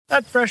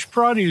That fresh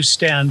produce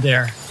stand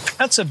there,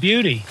 that's a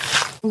beauty.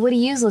 What do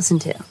you listen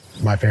to?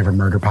 My favorite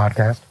murder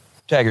podcast.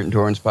 Taggart and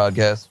Torrance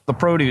podcast. The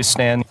produce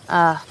stand.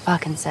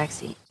 Fucking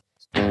sexy.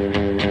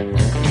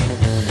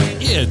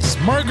 It's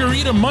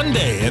Margarita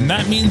Monday, and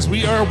that means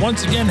we are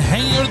once again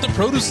hanging out at the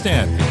produce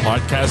stand,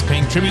 podcast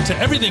paying tribute to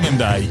everything in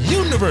the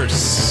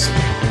universe.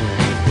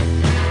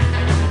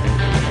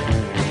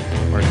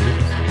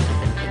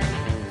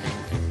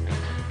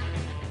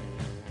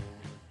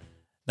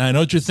 Now, I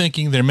know what you're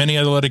thinking. There are many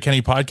other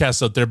Letterkenny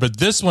podcasts out there, but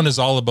this one is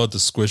all about the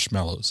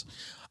Squishmallows.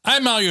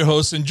 I'm Al, your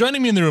host, and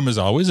joining me in the room as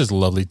always is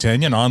lovely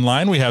Tanya. And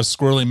online, we have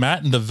Squirrely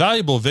Matt and the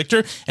valuable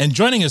Victor. And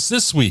joining us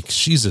this week,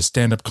 she's a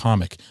stand-up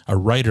comic, a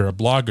writer, a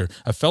blogger,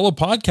 a fellow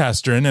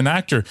podcaster, and an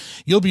actor.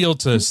 You'll be able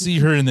to see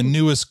her in the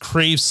newest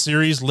Crave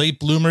series, Late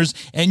Bloomers,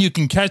 and you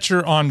can catch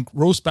her on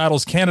Roast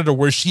Battles Canada,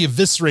 where she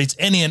eviscerates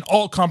any and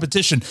all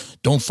competition.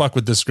 Don't fuck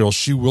with this girl.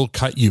 She will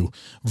cut you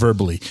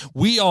verbally.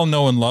 We all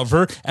know and love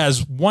her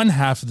as one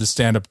half of the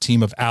stand-up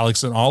team of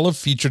Alex and Olive,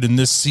 featured in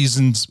this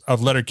season's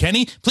of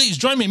Letterkenny. Please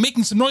join me in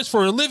making some noise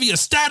for Olivia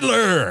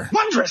Stadler.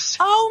 Wondrous.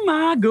 Oh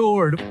my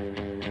god. Oh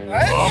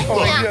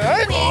my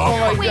god.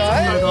 Oh my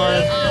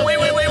god. Wait.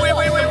 Oh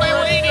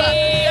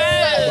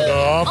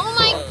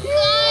my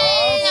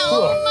god.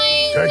 Oh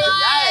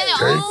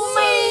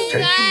my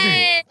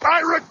god. I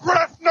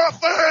regret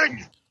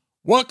nothing.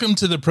 Welcome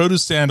to the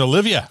produce stand,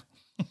 Olivia.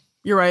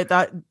 You're right.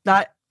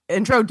 That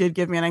intro did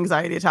give me an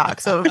anxiety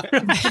attack. So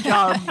good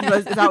job.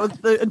 Is that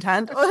what the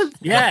intent was?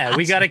 Yeah,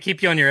 we got to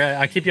keep you on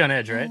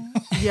edge, right?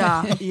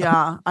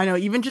 Yeah. I know.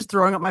 Even just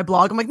throwing up my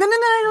blog, I'm like, no,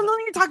 I don't know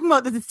what you're talking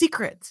about. There's a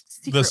secret.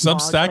 The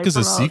Substack is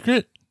a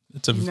secret?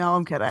 No,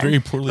 I'm kidding.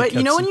 Very poorly But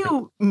you know when secret.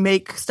 you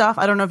make stuff,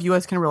 I don't know if you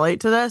guys can relate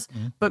to this,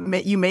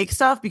 but you make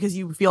stuff because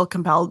you feel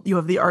compelled. You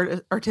have the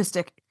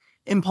artistic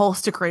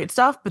impulse to create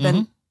stuff, but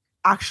then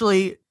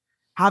actually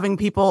having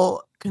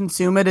people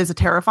consume it is a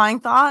terrifying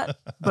thought,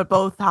 but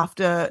both have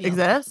to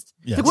exist.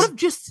 Yes. Like, what if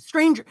just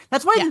stranger?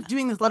 That's why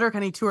doing this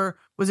Letterkenny tour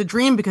was a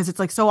dream, because it's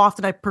like so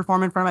often I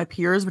perform in front of my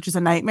peers, which is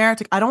a nightmare.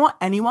 It's like, I don't want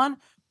anyone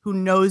who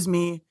knows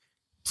me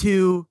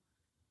to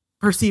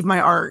perceive my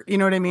art. You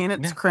know what I mean?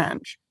 It's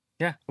cringe.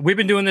 Yeah. We've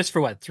been doing this for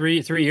what,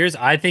 three years?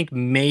 I think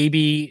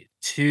maybe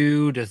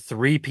 2 to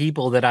 3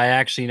 people that I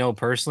actually know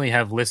personally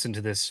have listened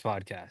to this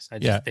podcast.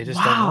 They just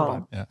don't know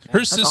about it. Yeah.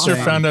 Her sister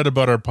found out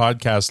about our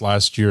podcast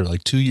last year,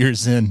 like 2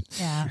 years in.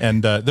 Yeah.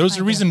 And there was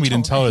a reason we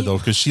didn't tell her, though,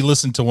 because she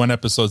listened to one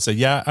episode and said,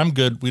 yeah, I'm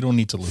good. We don't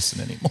need to listen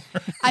anymore.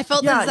 I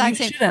felt the exact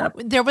same.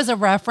 There was a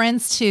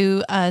reference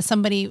to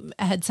somebody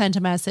had sent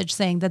a message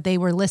saying that they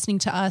were listening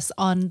to us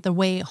on the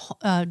way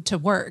to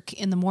work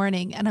in the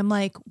morning. And I'm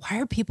like, why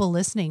are people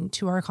listening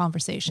to our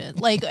conversation?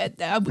 Like,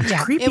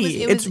 it's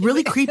creepy. It's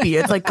really creepy.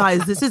 It's like, guys,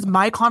 this is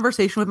my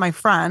conversation with my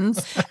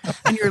friends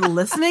and you're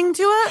listening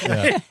to it.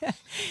 Yeah.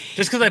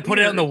 Just because I put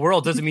it out in the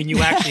world doesn't mean you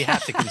actually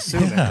have to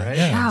consume it, right?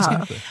 Yeah.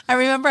 Exactly. I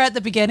remember at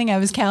the beginning I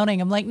was counting.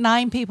 I'm like,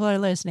 9 people are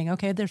listening.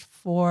 Okay, there's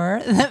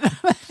 4.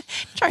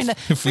 Trying to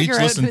if we each figure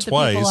out listen who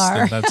twice, the people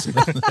are. then that's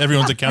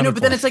everyone's accounted I know,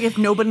 but then it's like, if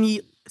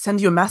nobody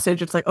sends you a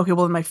message, it's like, okay,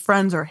 well, my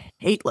friends are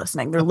hate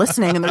listening. They're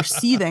listening and they're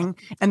seething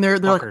and they're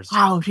like,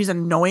 wow, she's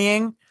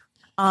annoying.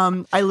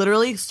 I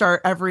literally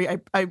start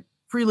I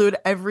prelude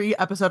every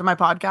episode of my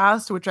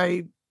podcast, which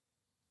I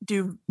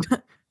do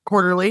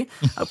quarterly,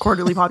 a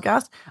quarterly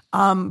podcast,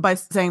 by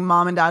saying,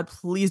 Mom and Dad,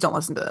 please don't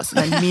listen to this. And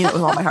I mean it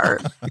with all my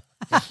heart.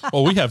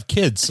 Well, we have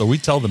kids, so we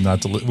tell them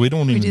not to. We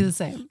don't even. We do the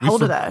same. How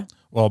old are they?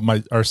 Well,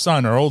 our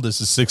son, our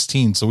oldest, is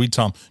 16, so we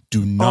tell him,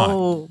 do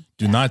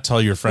not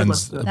tell your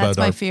friends about That's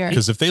my fear.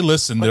 Because if they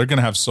listen, they're going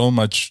to have so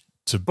much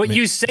to. But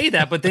you say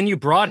that, but then you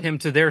brought him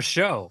to their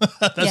show.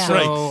 That's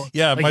right.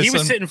 Yeah, like he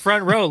was sitting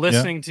front row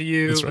listening to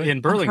you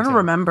in Burlington. I'm trying to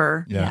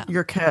remember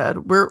your kid.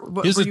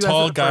 He's a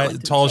tall guy,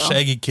 tall,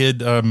 shaggy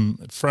kid,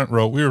 front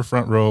row. We were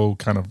front row,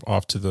 kind of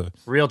off to the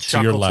real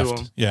to your left.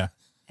 To him. Yeah.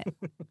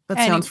 That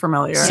sounds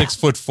familiar.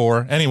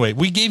 6'4". Anyway,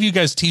 we gave you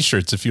guys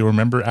T-shirts, if you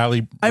remember,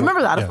 Ali. I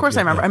remember that. Of course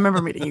I remember. I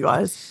remember meeting you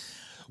guys.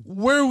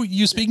 Where were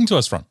you speaking to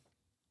us from?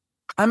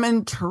 I'm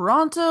in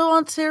Toronto,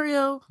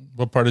 Ontario.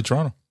 What part of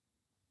Toronto?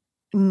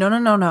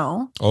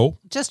 No. Oh.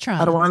 Just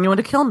Toronto. I don't want anyone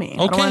to kill me.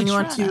 Okay. I don't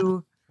want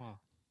anyone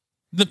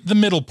to... The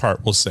middle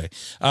part, we'll say.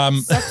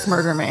 Sex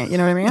murder me. You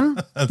know what I mean?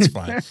 That's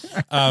fine.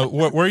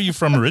 Where are you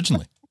from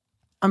originally?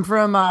 I'm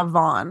from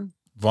Vaughan.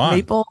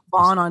 Maple,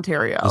 Vaughan,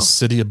 Ontario. The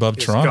city above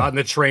Toronto. Got on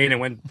the train and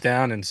went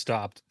down and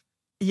stopped.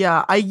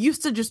 Yeah, I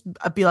used to just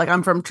be like,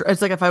 I'm from...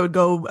 It's like if I would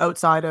go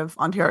outside of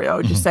Ontario, I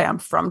would just say I'm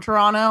from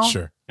Toronto.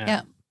 Sure.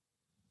 Yeah.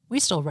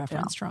 We still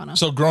reference Toronto.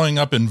 So growing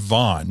up in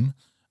Vaughan,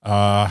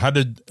 how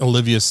did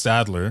Olivia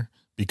Stadler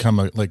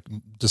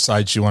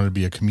decide she wanted to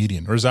be a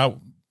comedian? Or was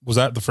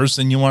that the first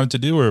thing you wanted to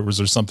do, or was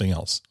there something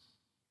else?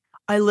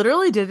 I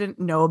literally didn't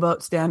know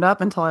about stand-up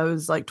until I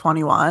was like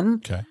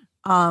 21. Okay.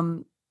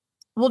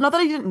 Well, not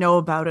that I didn't know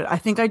about it. I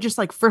think I just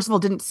first of all,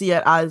 didn't see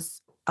it as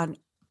an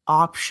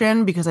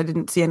option because I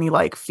didn't see any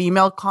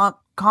female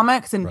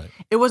comics, and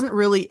it wasn't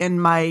really in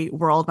my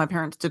world. My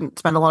parents didn't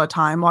spend a lot of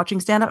time watching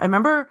stand-up. I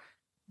remember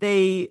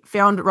they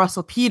found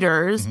Russell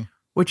Peters,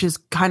 which is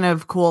kind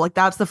of cool. Like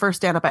that's the first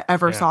stand-up I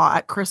ever saw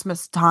at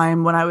Christmas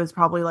time when I was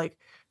probably like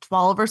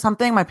 12 or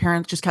something. My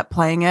parents just kept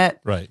playing it.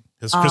 Right.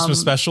 His Christmas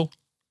special?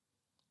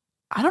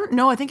 I don't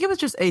know. I think it was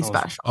just a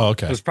special. Oh,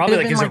 okay. It was probably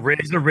like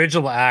his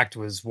original act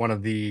was one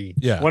of the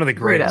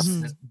greatest.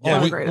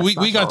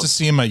 We got to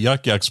see him at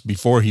Yuck Yucks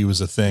before he was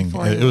a thing.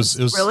 It was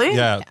really?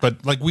 Yeah,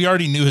 but like we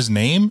already knew his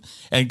name,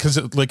 and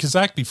because like his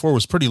act before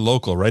was pretty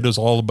local, right? It was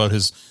all about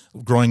his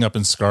growing up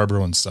in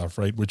Scarborough and stuff,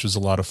 right? Which was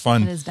a lot of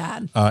fun. And his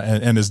dad.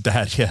 And his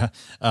dad, yeah.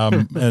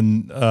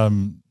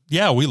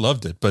 Yeah, we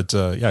loved it. But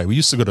yeah, we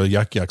used to go to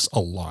Yuck Yucks a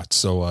lot.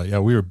 So yeah,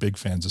 we were big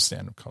fans of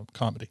stand-up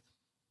comedy.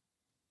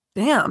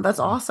 Damn, that's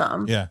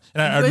awesome. Yeah.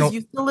 And you guys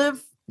used to live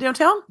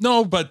downtown?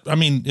 No, but I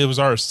mean, it was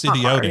our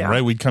city outing,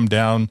 right? We'd come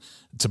down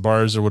to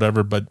bars or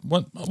whatever, but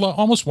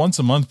almost once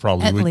a month,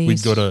 probably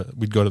we'd go to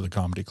the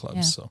comedy clubs.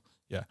 Yeah. So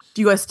yeah.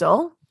 Do you guys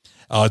still?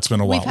 Oh, it's been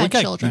a while. We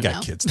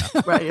got kids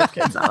now. Right, you have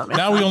kids now.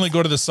 Now we only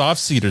go to the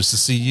soft seaters to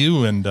see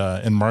you and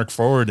Mark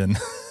Forward and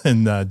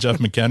Jeff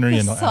McHenry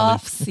and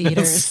soft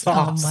seaters.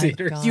 Soft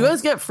seaters. Do you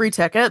guys get free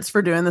tickets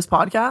for doing this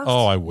podcast?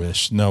 Oh, I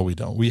wish. No, we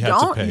don't. We had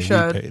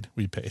to pay.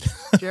 We paid.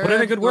 Put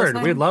in a good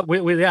word. We love. We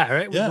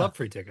love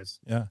free tickets.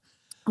 Yeah.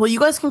 Well, you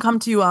guys can come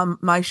to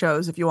my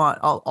shows if you want.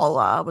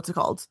 I'll what's it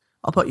called?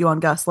 I'll put you on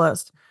guest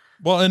list.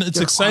 Well, and it's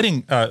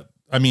exciting.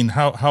 I mean,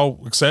 how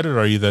excited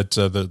are you that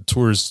the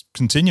tour is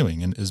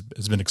continuing and has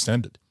been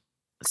extended?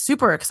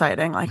 Super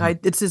exciting. Like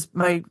it's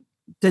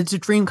a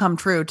dream come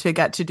true to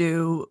get to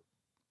do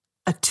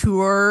a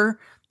tour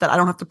that I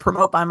don't have to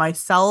promote by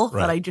myself,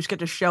 that I just get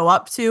to show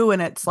up to.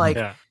 And it's like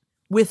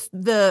with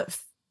the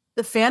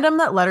fandom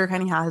that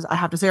Letterkenny has, I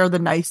have to say, are the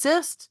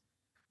nicest,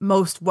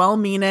 most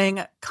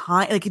well-meaning,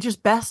 kind, like it's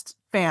just best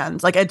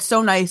fans. Like it's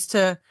so nice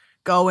to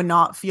go and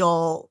not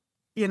feel,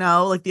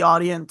 like the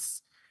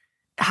audience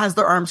has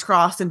their arms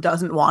crossed and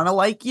doesn't want to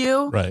like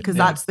you. Right. Because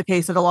that's the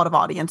case at a lot of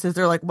audiences.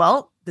 They're like,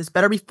 well, this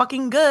better be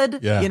fucking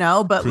good,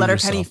 but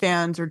Letterkenny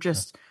fans are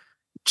just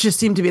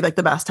seem to be like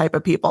the best type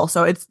of people.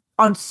 So it's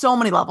on so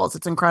many levels.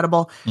 It's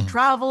incredible.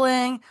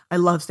 Traveling. I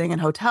love staying in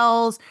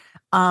hotels.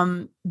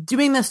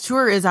 Doing this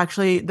tour is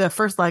actually the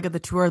first leg of the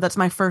tour. That's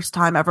my first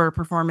time ever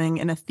performing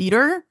in a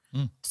theater.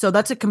 So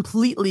that's a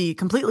completely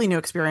new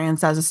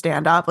experience as a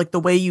stand-up. Like the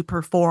way you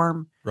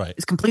perform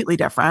is completely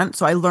different.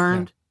 So I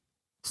learned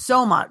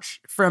so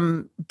much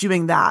from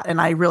doing that.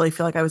 And I really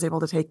feel like I was able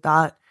to take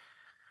that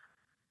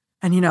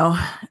and,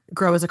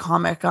 grow as a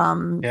comic.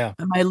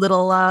 My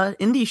little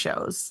indie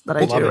shows that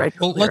I do. Right.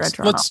 Well,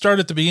 let's start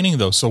at the beginning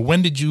though. So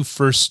when did you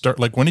first start?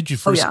 Like, when did you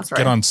first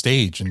get on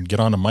stage and get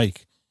on a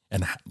mic?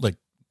 And like,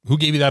 who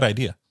gave you that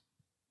idea?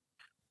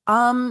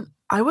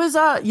 I was,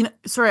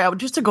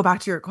 just to go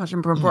back to your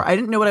question before, I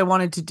didn't know what I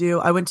wanted to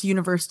do. I went to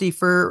university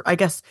for, I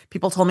guess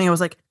people told me I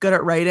was like good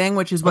at writing,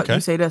 which is what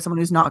you say to someone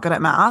who's not good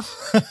at math.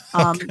 So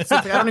it's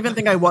like, I don't even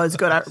think I was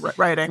good at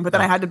writing, but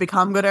then I had to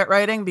become good at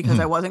writing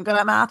because I wasn't good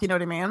at math. You know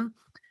what I mean?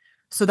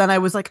 So then I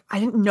was like, I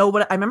didn't know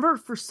I remember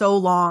for so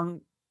long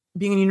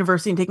being in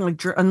university and taking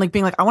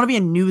being like, I want to be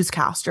a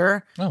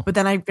newscaster. Oh. But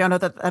then I found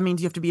out that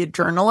means you have to be a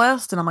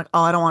journalist. And I'm like,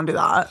 oh, I don't want to do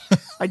that.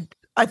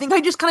 I think I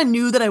just kind of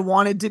knew that I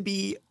wanted to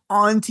be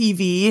on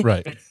TV,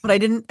 right? But I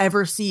didn't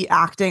ever see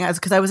acting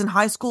because I was in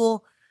high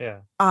school.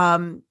 Yeah.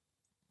 And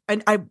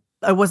I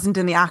wasn't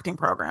in the acting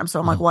program, so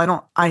I'm like,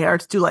 well,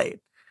 it's too late.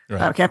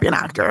 Right. I can't be an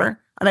actor,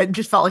 and I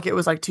just felt like it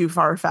was like too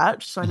far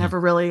fetched. So I never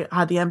really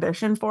had the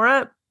ambition for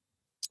it.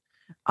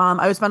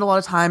 I would spend a lot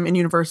of time in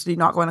university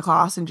not going to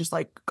class and just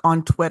like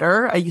on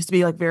Twitter. I used to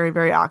be like very,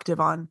 very active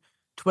on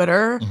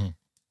Twitter.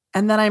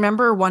 And then I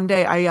remember one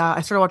day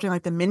I started watching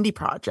like the Mindy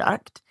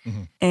Project,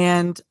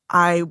 and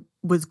I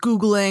was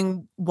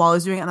Googling while I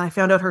was doing it, and I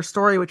found out her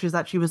story, which is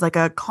that she was like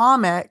a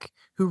comic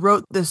who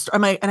wrote this.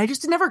 And I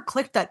just never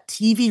clicked that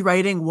TV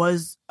writing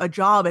was a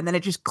job, and then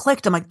it just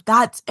clicked. I'm like,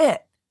 that's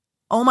it.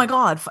 Oh my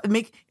God.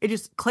 It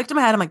just clicked in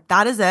my head. I'm like,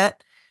 that is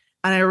it.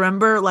 And I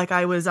remember like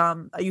I was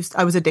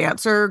a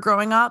dancer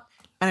growing up,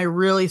 and I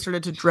really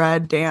started to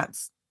dread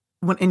dance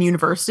when in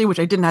university, which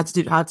I didn't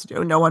have to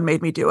do. No one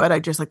made me do it. I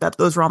just like that.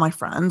 Those were all my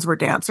friends were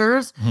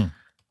dancers.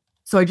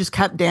 So I just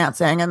kept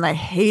dancing, and I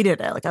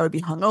hated it. Like I would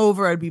be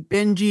hungover, I'd be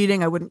binge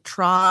eating, I wouldn't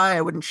try,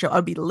 I wouldn't show,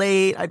 I'd be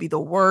late, I'd be the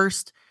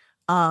worst.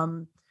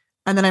 And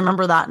then I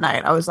remember that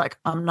night, I was like,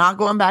 I'm not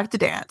going back to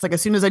dance. Like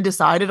as soon as I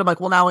decided, I'm like,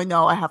 well, now I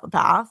know I have a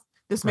path.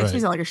 This makes me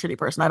sound like a shitty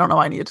person. I don't know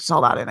why I needed to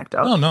tell that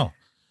anecdote. Oh, no.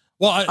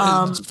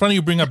 Well, it's funny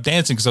you bring up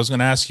dancing, because I was going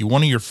to ask you,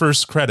 one of your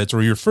first credits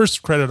or your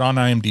first credit on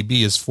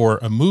IMDb is for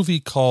a movie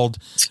called,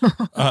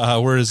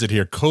 where is it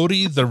here?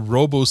 Cody the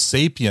Robo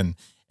Sapien.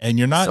 And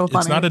you're not,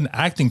 it's not an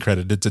acting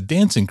credit, it's a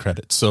dancing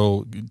credit.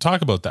 So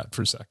talk about that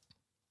for a sec.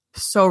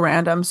 So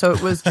random. So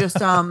it was just,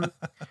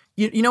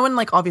 you know, when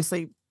like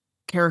obviously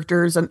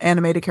characters, an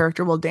animated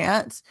character will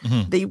dance,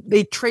 they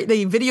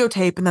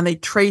videotape and then they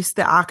trace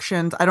the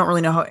actions. I don't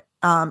really know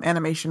how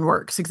animation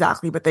works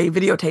exactly, but they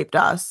videotaped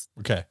us.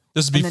 Okay.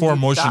 This is before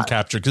motion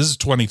capture, because this is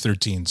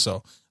 2013.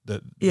 So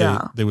that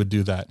they would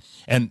do that.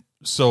 And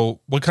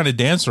so what kind of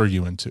dance are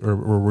you into or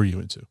were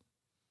you into?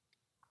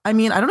 I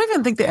mean, I don't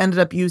even think they ended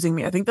up using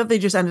me. I think that they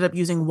just ended up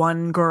using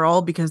one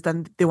girl because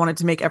then they wanted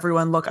to make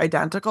everyone look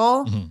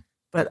identical. Mm-hmm.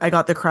 But I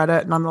got the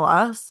credit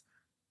nonetheless.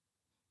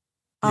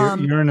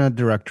 You're in a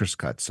director's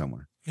cut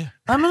somewhere. Yeah,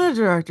 I'm in a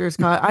director's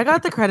cut. I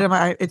got the credit.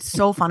 It's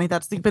so funny.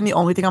 That's been the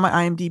only thing on my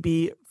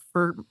IMDb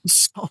for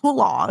so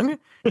long.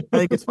 I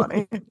think it's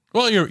funny.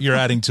 Well, you're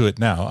adding to it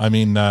now. I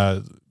mean,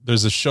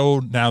 there's a show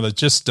now that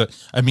just.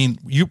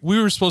 We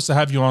were supposed to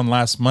have you on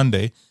last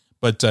Monday,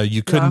 but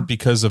you couldn't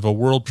because of a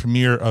world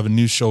premiere of a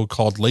new show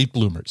called Late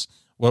Bloomers.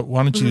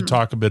 Why don't you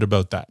talk a bit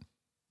about that?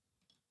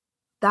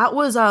 That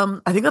was, I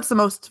think that's the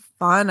most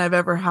fun I've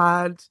ever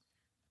had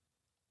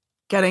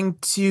getting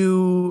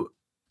to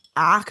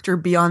act or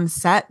be on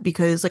set,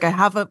 because like I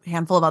have a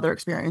handful of other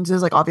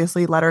experiences, like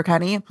obviously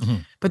Letterkenny,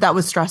 but that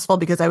was stressful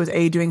because I was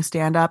doing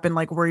stand up and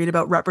like worried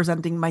about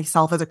representing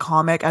myself as a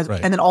comic and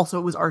then also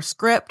it was our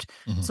script.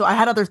 So I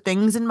had other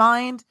things in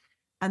mind.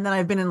 And then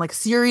I've been in like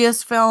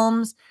serious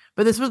films,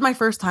 but this was my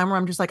first time where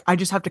I'm just like, I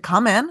just have to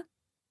come in,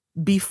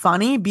 be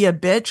funny, be a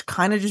bitch,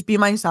 kind of just be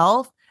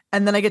myself.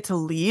 And then I get to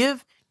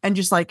leave. And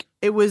just like,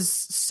 it was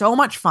so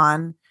much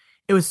fun.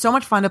 It was so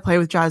much fun to play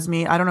with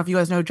Jasmeet. I don't know if you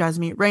guys know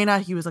Jasmeet Reina.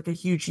 He was like a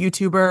huge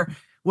YouTuber,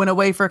 went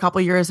away for a couple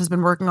of years, has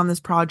been working on this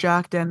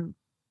project and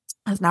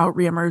has now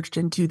reemerged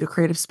into the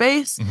creative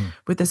space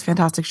with this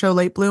fantastic show,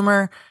 Late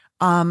Bloomer.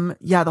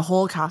 The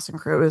whole cast and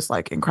crew is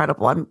like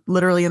incredible. I'm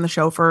literally in the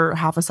show for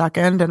half a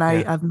second and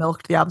I've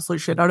milked the absolute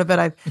shit out of it.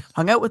 I've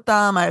hung out with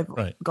them. I've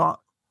got,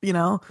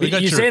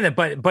 You say that,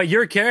 but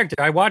your character,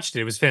 I watched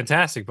it. It was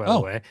fantastic, by the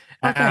way.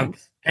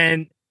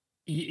 And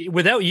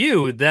without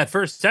you, that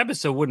first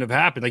episode wouldn't have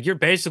happened. Like, you're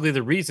basically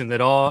the reason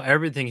that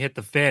everything hit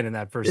the fan in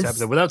that first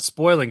episode. Without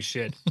spoiling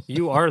shit,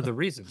 you are the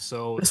reason.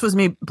 So this was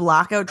me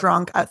blackout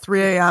drunk at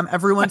 3 a.m.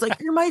 Everyone's like,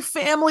 "You're my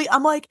family."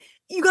 I'm like,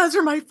 "You guys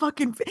are my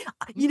fucking."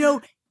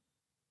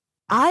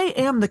 I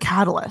am the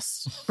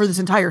catalyst for this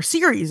entire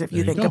series. If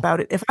you think about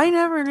it, if I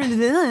never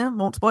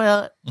won't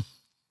spoil it,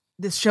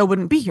 this show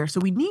wouldn't be here. So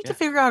we need to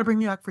figure out how to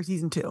bring you back for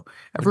season 2.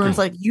 Everyone's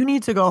like, "You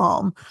need to go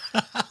home."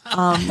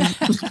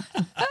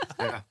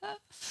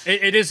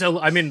 It is.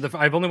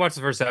 I've only watched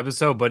the first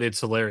episode, but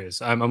it's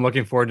hilarious. I'm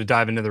looking forward to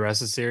dive into the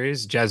rest of the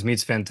series.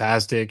 Jasmeet's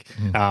fantastic.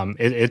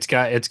 It's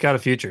got a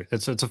future.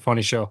 It's a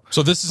funny show.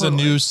 So this is a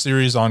new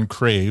series on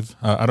Crave.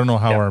 I don't know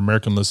how our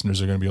American listeners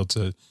are going to be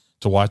able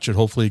to watch it.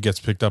 Hopefully it gets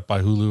picked up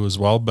by Hulu as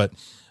well. But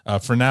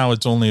for now,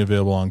 it's only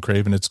available on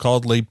Crave, and it's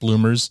called Late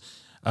Bloomers.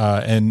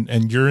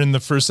 And you're in the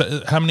first.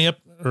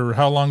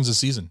 How long is the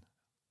season?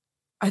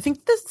 I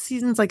think this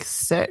season's like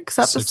 6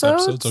 episodes. 6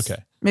 episodes,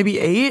 okay. Maybe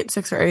 8,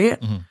 6 or 8.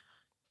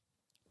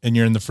 And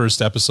you're in the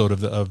first episode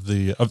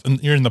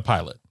you're in the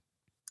pilot.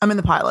 I'm in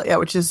the pilot,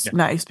 which is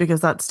nice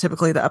because that's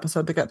typically the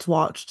episode that gets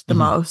watched the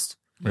most.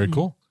 Very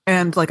cool.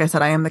 And like I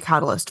said, I am the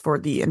catalyst for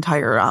the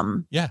entire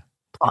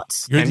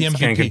plots. You're the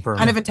MVP.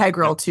 Kind of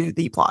integral to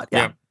the plot.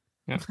 Yeah.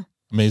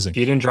 Amazing. If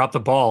you didn't drop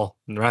the ball,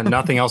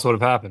 nothing else would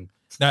have happened.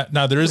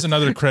 Now there is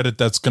another credit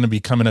that's going to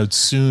be coming out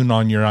soon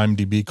on your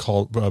IMDb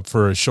called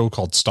for a show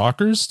called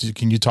Stalkers.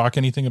 Can you talk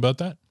anything about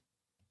that?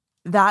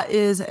 That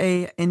is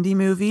a indie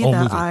movie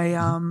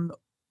I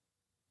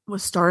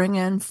was starring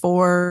in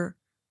for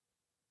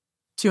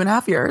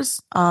 2.5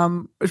 years.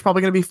 It's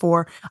probably going to be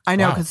 4. I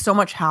know, because so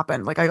much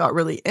happened. Like I got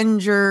really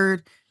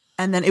injured,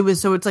 and then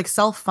it's like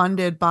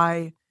self-funded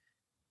by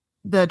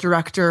the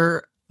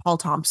director Paul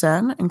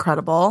Thompson.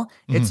 Incredible.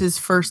 It's his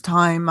first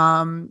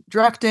time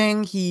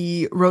directing.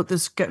 He wrote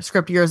this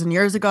script years and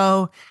years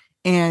ago,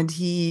 and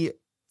he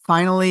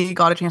finally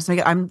got a chance to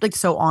make it. I'm like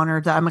so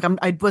honored that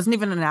I wasn't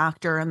even an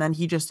actor, and then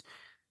he just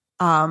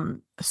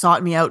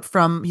sought me out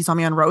he saw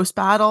me on Roast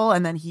Battle,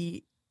 and then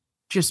he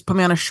just put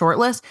me on a short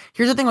list.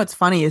 Here's the thing, what's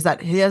funny is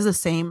that he has the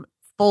same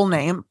full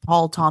name,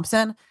 Paul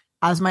Thompson,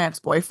 as my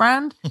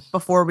ex-boyfriend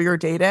before we were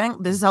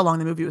dating. This is how long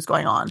the movie was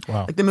going on.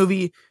 Wow. Like the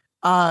movie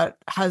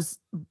has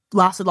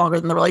lasted longer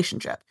than the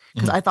relationship,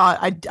 because I thought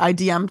I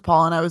DM'd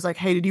Paul and I was like,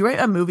 "Hey, did you write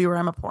a movie where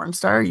I'm a porn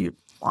star? You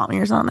want me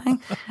or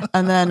something?"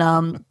 And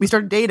then we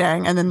started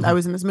dating, and then I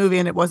was in this movie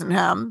and it wasn't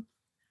him,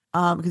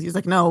 because he was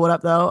like, "No, what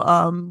up though?"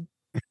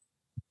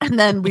 And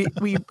then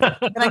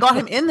and I got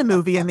him in the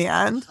movie in the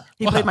end.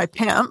 He played my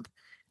pimp.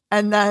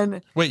 And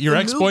then wait, your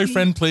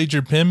ex-boyfriend played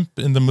your pimp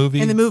in the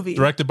movie? In the movie.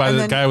 Directed by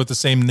the guy with the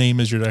same name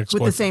as your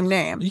ex-boyfriend. With the same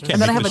name.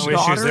 And then I have a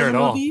daughter in the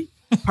movie.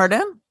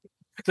 Pardon?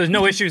 There's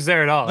no issues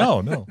there at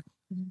all. No.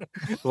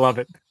 Love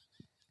it.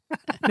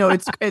 No,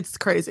 it's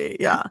crazy.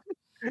 Yeah.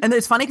 And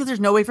it's funny because there's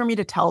no way for me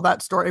to tell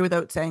that story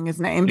without saying his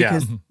name,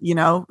 because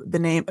the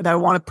name that I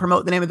want to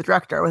promote the name of the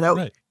director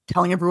without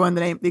telling everyone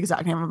the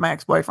exact name of my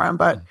ex-boyfriend.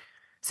 But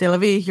c'est la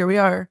vie, here we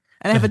are.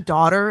 And I have a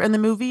daughter in the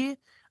movie.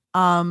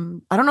 I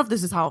don't know if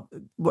this is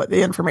what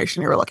the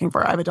information you were looking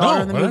for. I have a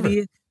daughter in the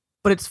movie,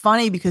 but it's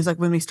funny because like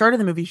when we started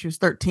the movie, she was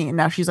 13.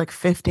 Now she's like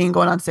 15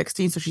 going on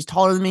 16. So she's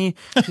taller than me.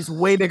 She's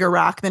way bigger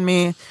rack than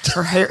me.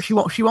 Her hair, she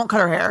won't cut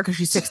her hair because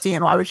she's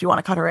 16. Why would she want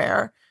to cut her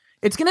hair?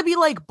 It's going to be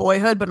like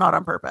Boyhood, but not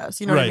on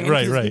purpose. You know what I mean?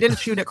 Right. We didn't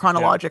shoot it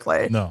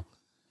chronologically. No.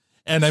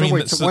 And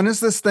so when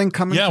is this thing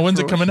coming? Yeah. When's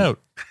it coming out?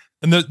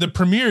 And the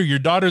premiere, your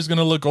daughter's going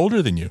to look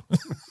older than you.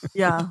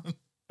 Yeah.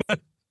 I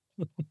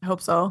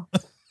hope so.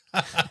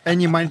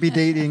 And you might be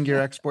dating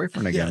your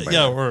ex-boyfriend again.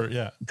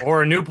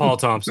 Or a new Paul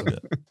Thompson.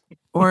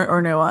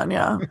 or new one.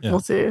 Yeah. We'll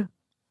see.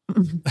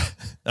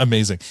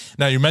 Amazing.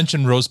 Now you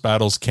mentioned Roast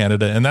Battles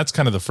Canada, and that's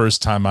kind of the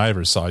first time I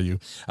ever saw you.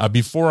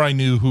 Before I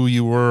knew who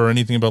you were or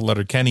anything about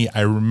Letterkenny,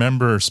 I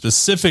remember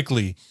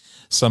specifically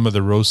some of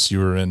the roasts you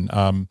were in.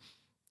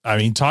 I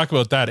mean, talk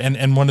about that.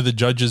 And one of the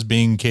judges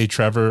being Kay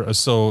Trevor.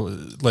 So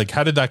like,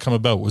 how did that come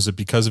about? Was it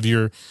because of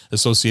your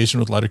association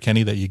with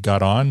Letterkenny that you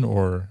got on,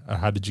 or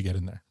how did you get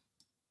in there?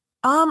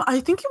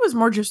 I think it was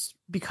more just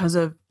because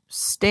of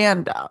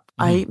stand up.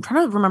 I'm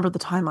trying to remember the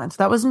timeline. So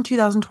that was in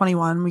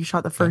 2021. We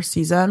shot the first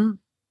season.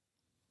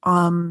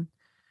 I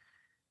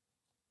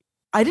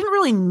didn't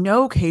really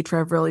know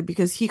K-Trev really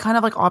because he kind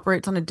of like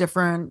operates on a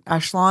different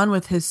echelon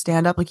with his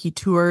stand up. Like he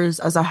tours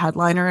as a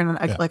headliner. And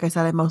like I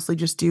said, I mostly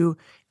just do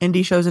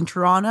indie shows in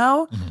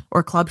Toronto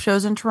or club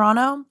shows in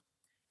Toronto.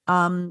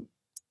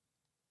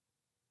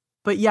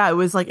 But yeah, it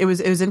was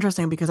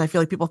interesting because I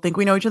feel like people think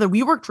we know each other.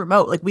 We worked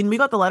remote. Like when we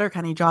got the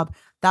Letterkenny job,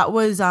 that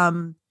was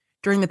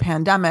during the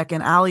pandemic,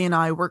 and Ali and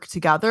I worked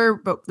together,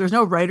 but there's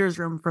no writer's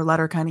room for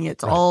Letterkenny.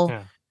 It's all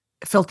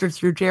filtered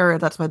through Jared.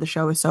 That's why the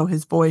show is so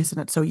his voice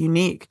and it's so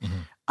unique.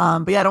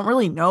 But yeah, I don't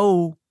really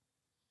know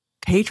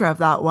K-Trev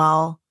that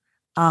well.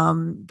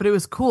 But it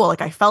was cool.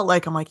 Like I felt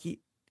like I'm like in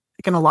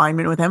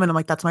alignment with him, and I'm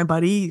like, that's my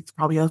buddy. He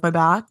probably has my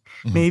back,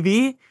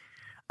 maybe.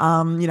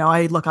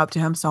 I look up to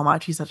him so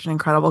much. He's such an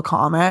incredible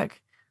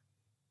comic.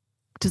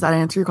 Does that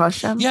answer your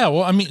question? Yeah.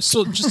 Well, I mean,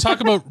 so just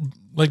talk about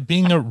like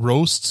being a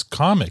roast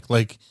comic.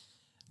 Like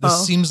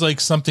this seems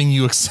like something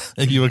you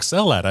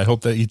excel at. I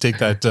hope that you take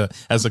that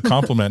as a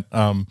compliment.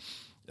 So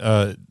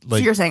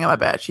you're saying I'm a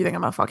bitch. You think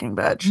I'm a fucking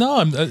bitch? No,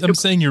 I'm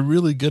saying you're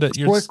really good at.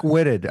 You're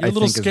quick-witted. You're a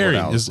little scary.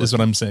 Is what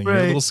I'm saying. Right.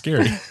 You're a little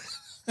scary.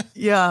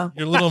 Yeah,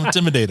 you're a little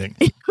intimidating.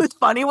 It was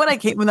funny when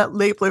that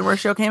Late Bloomer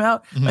show came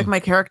out. Like my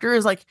character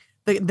is like.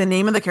 The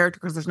name of the character,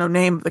 because there's no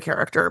name of the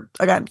character,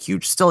 again,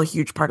 still a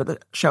huge part of the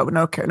show, but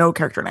no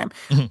character name,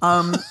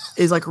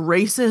 is like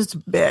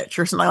racist bitch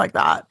or something like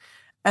that.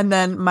 And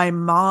then my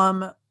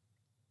mom,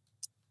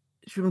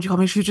 when she called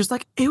me, she was just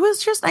like, it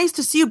was just nice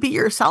to see you be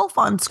yourself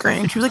on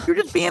screen. She was like, you're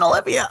just being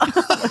Olivia.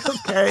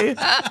 Okay.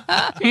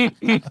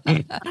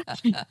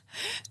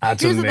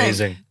 That's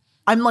amazing.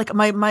 I'm like,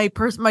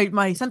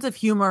 my sense of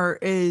humor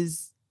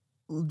is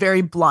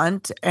very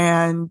blunt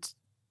and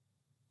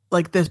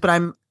like this, but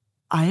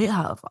I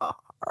have a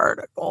heart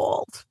of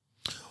gold.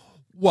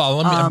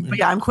 Well, but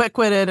yeah, I'm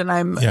quick-witted and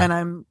I'm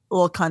a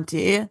little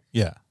cunty.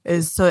 Yeah,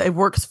 so it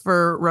works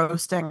for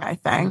roasting, I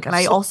think. And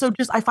I also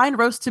I find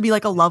roast to be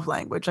like a love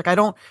language. Like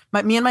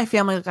me and my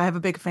family, like I have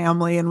a big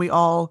family, and we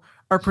all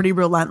are pretty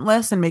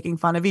relentless in making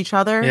fun of each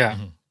other. Yeah.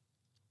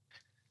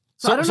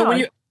 So I don't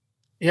know.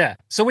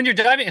 So when you're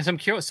diving, I'm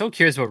so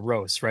curious about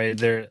roasts, right?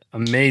 They're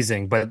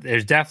amazing, but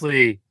there's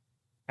definitely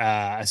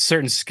a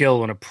certain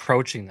skill when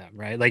approaching them,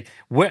 right? Like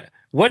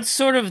what's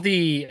sort of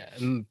the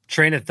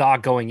train of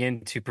thought going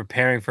into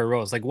preparing for a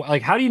roast?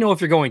 Like how do you know if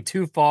you're going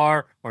too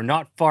far or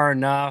not far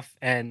enough?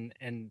 And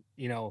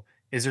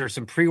is there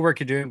some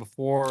pre-work you're doing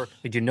before?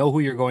 Like, do you know who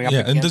you're going up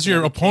against? And does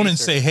your opponent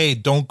say, "Hey,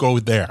 don't go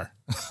there"?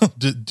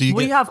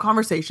 We have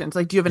conversations.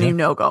 Like, do you have any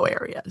no-go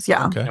areas?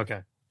 Yeah.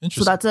 Okay.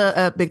 So that's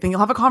a big thing.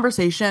 You'll have a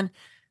conversation.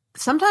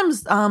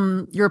 Sometimes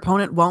your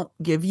opponent won't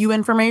give you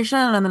information,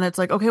 and then it's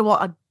like, okay, well,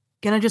 I'm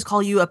gonna just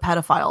call you a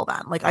pedophile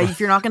then. Like, if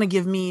you're not gonna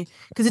give me,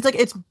 because it's like,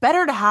 it's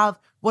better to have,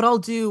 what I'll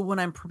do when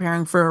I'm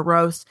preparing for a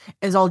roast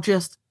is I'll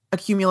just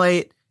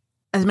accumulate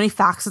as many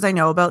facts as I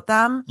know about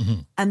them.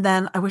 And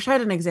then I wish I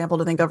had an example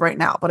to think of right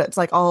now, but it's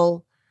like,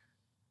 I'll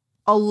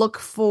look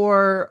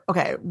for,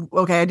 okay.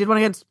 I did one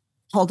against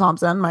Paul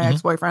Thompson, my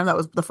ex-boyfriend. That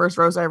was the first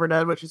roast I ever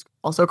did, which is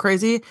also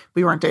crazy.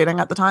 We weren't dating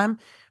at the time,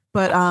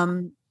 but,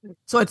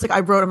 so it's like,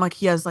 I wrote him like,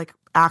 he has like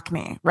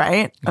acne,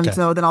 right? And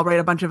so then I'll write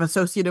a bunch of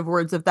associative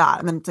words of that.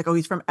 And then it's like, oh,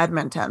 he's from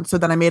Edmonton. So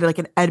then I made it like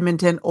an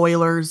Edmonton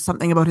Oilers,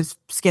 something about his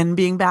skin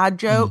being bad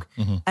joke.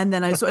 And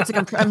then so it's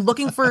like, I'm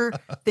looking for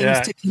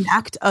things to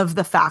connect of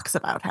the facts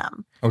about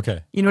him.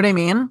 Okay. You know what I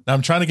mean? Now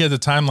I'm trying to get the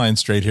timeline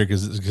straight here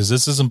because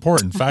this is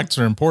important. Facts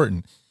are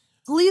important.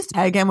 Please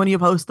tag him when you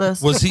post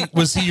this. Was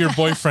he your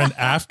boyfriend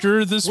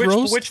after this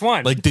roast? Which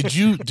one? Like, did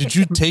you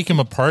take him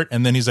apart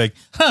and then he's like,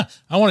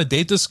 I want to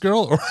date this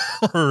girl,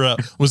 or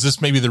was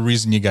this maybe the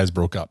reason you guys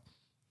broke up?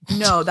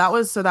 No, that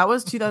was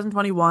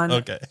 2021.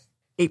 Okay,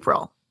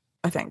 April,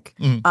 I think.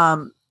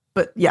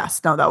 But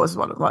yes, no, that was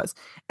what it was.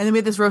 And then we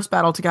had this roast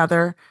battle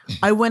together.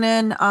 I went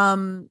in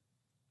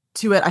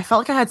to it. I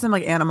felt like I had some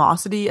like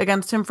animosity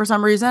against him for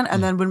some reason.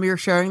 And then when we were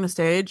sharing the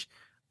stage,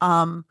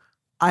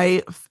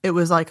 it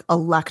was like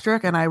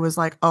electric, and I was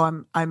like,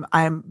 oh,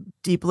 I'm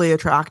deeply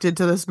attracted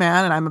to this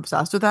man and I'm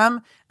obsessed with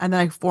him. And then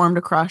I formed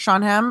a crush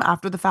on him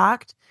after the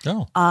fact.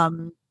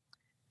 And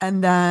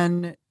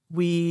then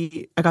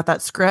I got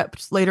that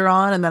script later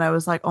on, and then I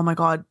was like, oh my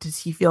God, does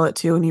he feel it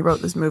too? And he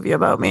wrote this movie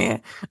about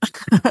me.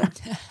 He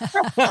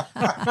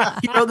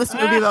wrote this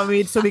movie about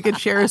me so we could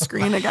share a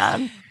screen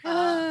again.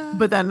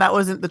 but then that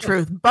wasn't the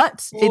truth.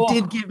 But it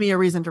did give me a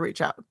reason to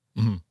reach out.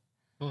 Mm-hmm.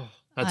 Oh,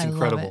 that's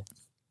incredible.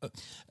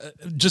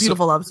 Just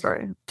beautiful love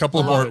story.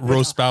 Couple more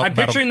roast battle. I'm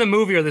picturing the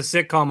movie or the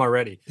sitcom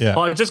already. Yeah.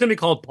 It's just gonna be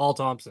called Paul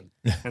Thompson,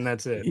 and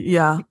that's it.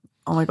 Yeah.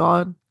 Oh my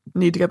God.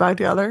 Need to get back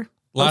together.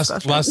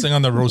 Last thing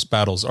on the roast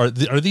battles. Are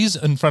these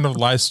in front of a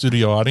live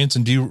studio audience,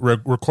 and do you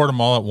record them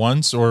all at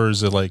once, or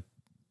is it like,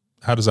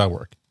 how does that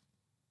work?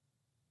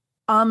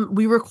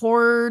 We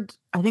record,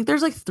 I think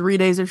there's like 3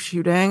 days of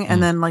shooting,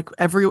 and then like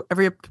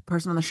every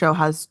person on the show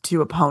has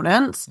 2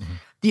 opponents.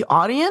 The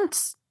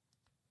audience,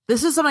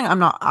 this is something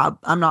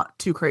I'm not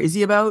too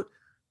crazy about.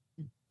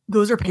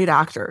 Those are paid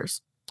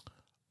actors.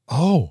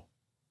 Oh,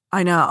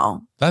 I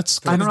know. That's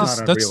a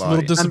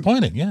little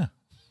disappointing. Yeah.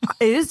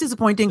 It is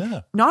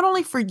disappointing, not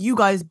only for you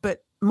guys,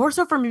 but more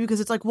so for me, because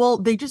it's like, well,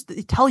 they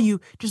tell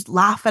you, just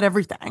laugh at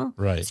everything.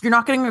 Right. So you're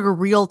not getting like a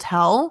real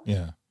tell.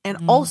 Yeah.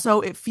 And also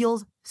it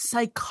feels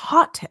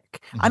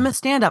psychotic. I'm a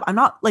stand-up. I'm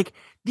not like,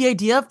 the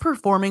idea of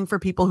performing for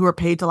people who are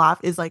paid to laugh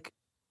is like,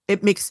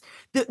 it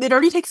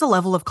already takes a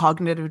level of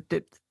cognitive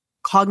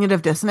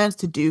dissonance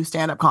to do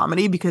stand-up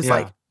comedy, because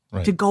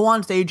to go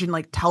on stage and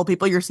like tell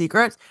people your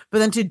secrets, but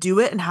then to do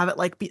it and have it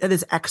like be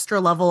this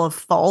extra level of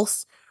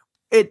false,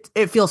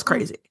 it feels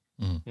crazy.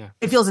 Yeah.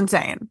 It feels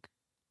insane.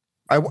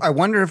 I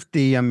wonder if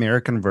the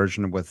American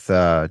version with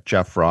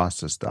Jeff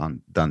Ross is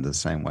done the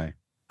same way.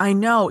 I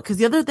know, because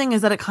the other thing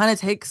is that it kind of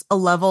takes a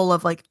level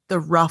of like the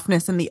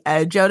roughness and the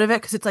edge out of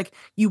it, because it's like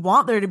you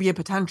want there to be a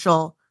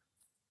potential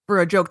for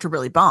a joke to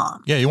really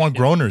bomb. Yeah, you want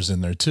groaners in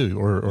there too,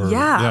 or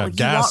like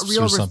gasps you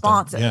want real or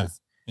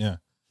responses. Yeah.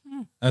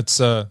 That's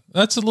a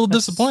little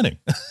disappointing.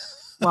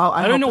 Well,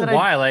 I don't know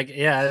why.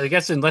 I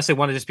guess unless they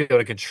want to just be able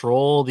to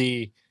control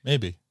the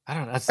maybe. I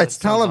don't know. It's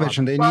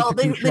television. They need to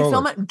control they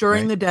film it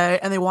during the day,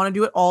 and they want to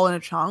do it all in a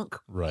chunk.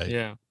 Right.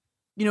 Yeah.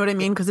 You know what I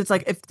mean? Because it's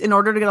like, if in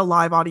order to get a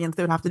live audience,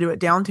 they would have to do it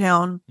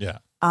downtown. Yeah.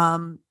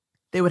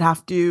 They would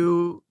have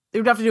to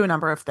do a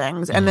number of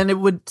things, and then it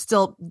would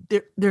still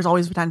there's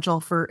always potential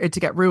for it to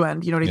get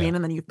ruined. You know what I mean?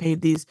 And then you've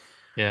paid these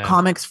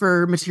comics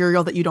for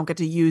material that you don't get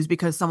to use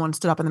because someone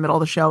stood up in the middle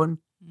of the show and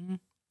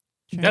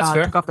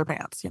took off their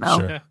pants. You know?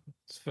 Sure. Yeah,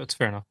 it's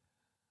fair enough.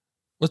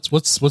 What's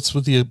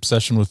with the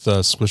obsession with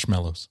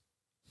Squishmallows?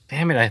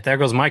 Damn it! There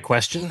goes my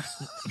question.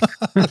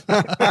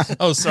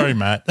 Oh, sorry,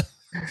 Matt.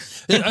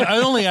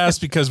 I only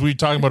asked because we were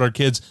talking about our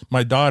kids.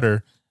 My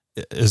daughter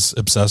is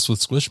obsessed with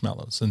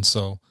Squishmallows, and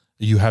so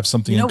you have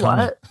something in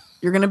common. What?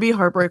 You're gonna be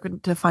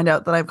heartbroken to find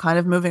out that I'm kind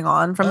of moving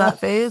on from that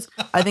phase.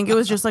 I think it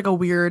was just like a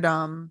weird,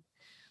 I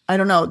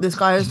don't know. This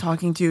guy I was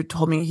talking to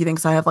told me he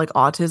thinks I have like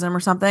autism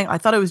or something. I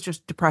thought it was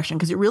just depression,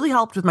 because it really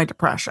helped with my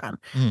depression.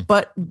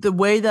 But the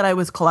way that I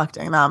was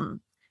collecting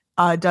them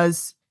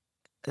does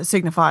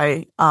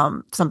signify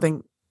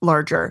something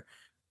larger.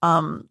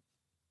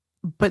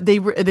 But they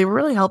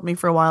really helped me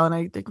for a while, and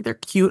I think they're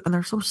cute and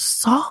they're so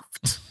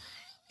soft.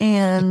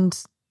 And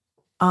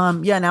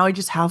now I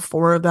just have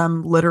 4 of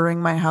them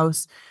littering my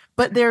house.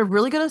 But they're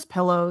really good as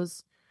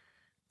pillows.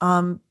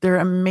 They're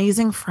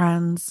amazing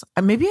friends.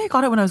 Maybe I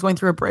got it when I was going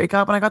through a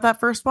breakup when I got that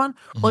first one.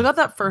 Well, I got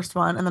that first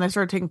one, and then I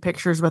started taking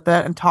pictures with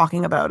it and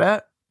talking about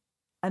it.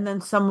 And then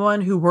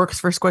someone who works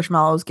for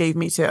Squishmallows gave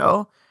me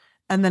 2.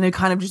 And then it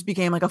kind of just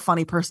became like a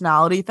funny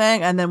personality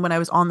thing. And then when I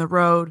was on the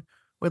road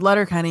with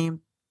Letterkenny,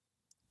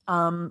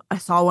 I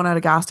saw one at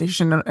a gas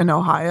station in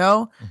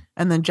Ohio,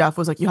 and then Jeff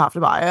was like, "You have to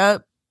buy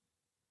it."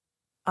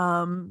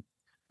 And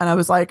I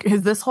was like,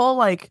 "Is this whole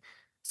like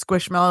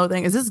Squishmallow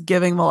thing, is this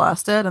giving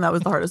molested?" And that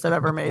was the hardest I've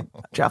ever made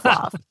Jeff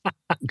laugh.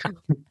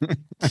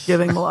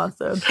 Giving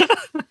molested.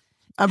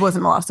 I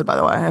wasn't molested, by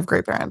the way. I have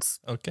great parents.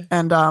 Okay.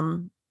 And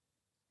no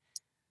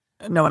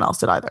one else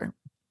did either.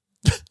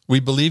 We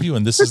believe you,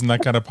 and this isn't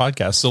that kind of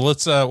podcast. So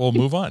let's we'll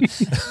move on.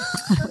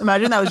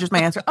 Imagine that was just my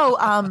answer. Oh,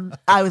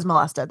 I was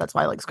molested. That's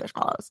why I like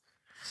Squishmallows.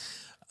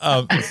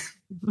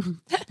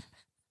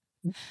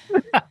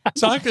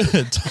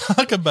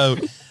 Talk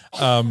about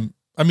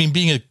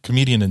being a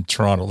comedian in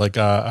Toronto. Like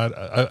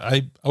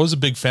I was a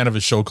big fan of a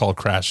show called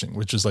Crashing,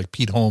 which is like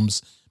Pete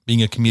Holmes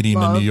being a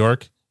comedian in New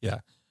York. Yeah.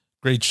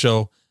 Great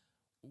show.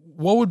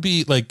 What would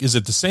be like, is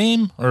it the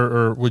same,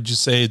 or would you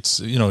say it's,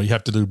 you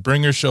have to do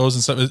bringer shows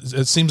and stuff?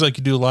 It seems like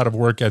you do a lot of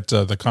work at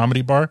the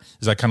Comedy Bar.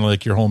 Is that kind of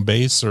like your home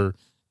base, or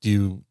do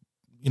you,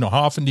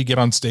 how often do you get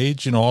on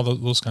stage? All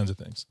those kinds of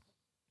things.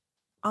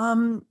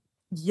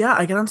 Yeah,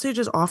 I get on stage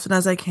as often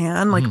as I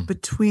can, like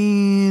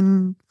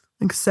between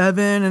like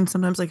 7 and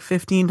sometimes like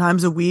 15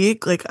 times a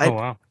week. Like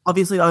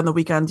obviously on the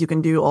weekends you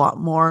can do a lot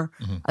more.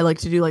 I like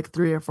to do like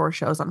 3 or 4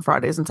 shows on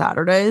Fridays and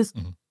Saturdays.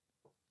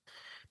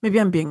 Maybe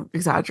I'm being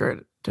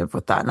exaggerative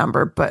with that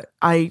number, but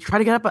I try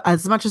to get up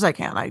as much as I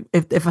can.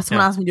 If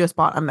someone asks me to do a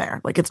spot, I'm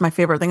there. Like, it's my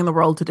favorite thing in the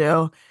world to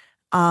do.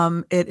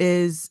 It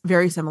is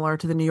very similar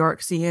to the New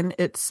York scene.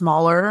 It's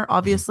smaller,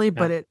 obviously,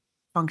 but it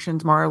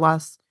functions more or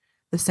less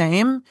the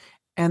same.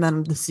 And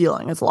then the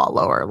ceiling is a lot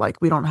lower. Like,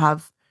 we don't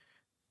have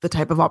the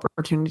type of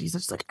opportunities.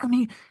 It's like,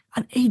 an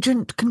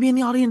agent can be in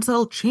the audience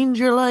that'll change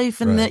your life,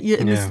 and that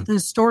in this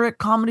historic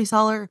Comedy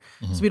Cellar.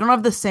 So we don't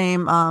have the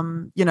same,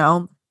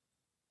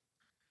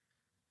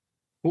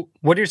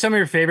 What are some of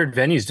your favorite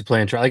venues to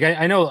play in Toronto? Like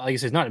I know, like I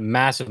said, it's not a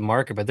massive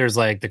market, but there's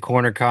like the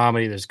Corner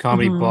Comedy, there's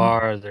Comedy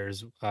Bar,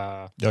 there's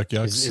Yuck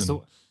Yucks. is the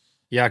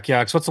Yuck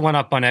Yucks. What's the one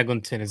up on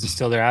Eglinton? Is it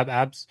still there?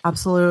 Abs?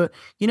 Absolute.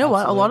 You know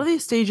what? A lot Absolute. of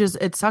these stages,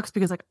 it sucks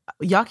because like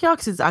Yuck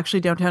Yucks is actually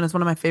downtown is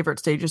one of my favorite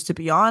stages to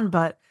be on,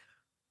 but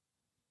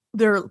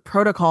their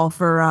protocol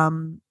for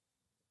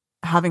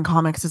having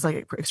comics is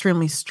like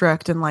extremely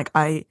strict, and like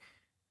I'd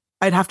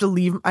have to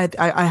leave.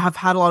 I have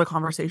had a lot of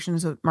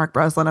conversations with Mark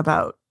Breslin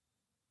about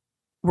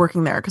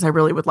working there because I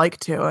really would like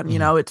to, and you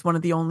know, it's one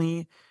of the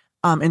only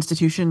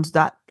institutions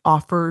that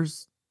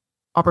offers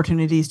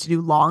opportunities to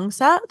do long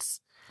sets.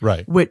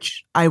 Right.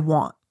 Which I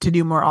want to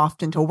do more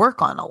often to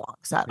work on a long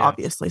set,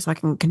 obviously, so I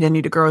can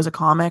continue to grow as a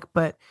comic.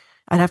 But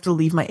I'd have to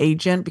leave my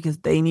agent because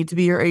they need to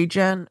be your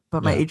agent.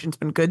 But my agent's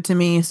been good to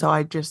me, so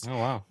I just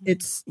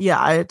it's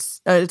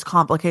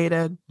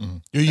complicated.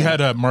 You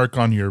had Mark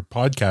on your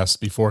podcast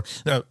before.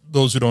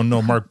 Those who don't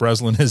know, Mark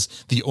Breslin is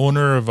the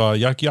owner of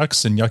Yuck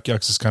Yucks, and Yuck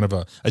Yucks is kind of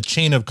a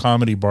chain of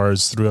comedy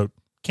bars throughout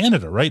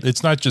Canada, right?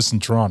 It's not just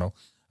in Toronto.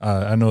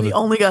 I know the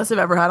only guest I've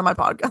ever had on my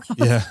podcast.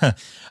 Yeah,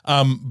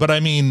 but I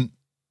mean.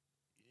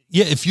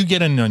 Yeah, if you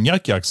get in on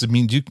Yuck Yucks, it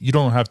means you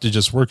don't have to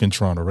just work in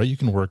Toronto, right? You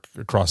can work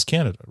across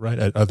Canada, right?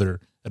 At other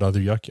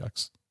Yuck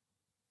Yucks.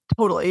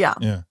 Totally, yeah.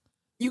 Yeah.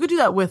 You could do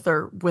that with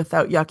or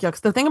without Yuck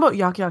Yucks. The thing about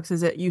Yuck Yucks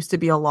is it used to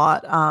be a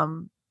lot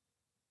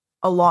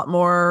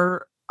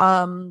more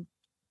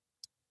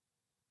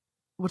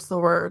what's the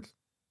word?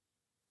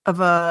 Of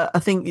a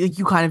thing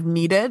you kind of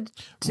needed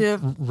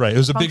to right. It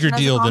was a bigger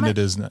deal than it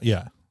is now.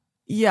 Yeah.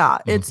 Yeah,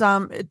 it's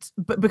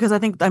because I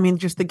mean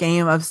just the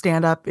game of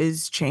stand up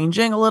is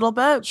changing a little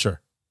bit. Sure.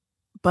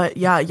 But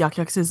yeah, Yuck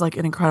Yucks is like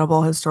an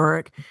incredible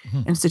historic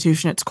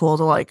institution. It's cool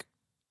to like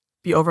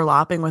be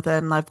overlapping with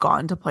it, and I've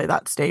gotten to play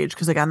that stage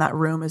because again that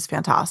room is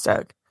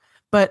fantastic.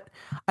 But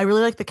I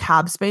really like the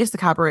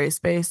cabaret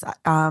space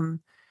at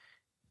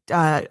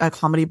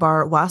Comedy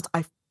Bar West.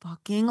 I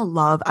fucking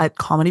love at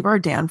Comedy Bar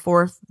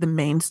Danforth, the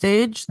main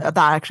stage. That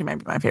actually might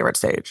be my favorite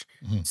stage.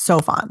 So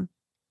fun.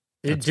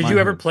 Did you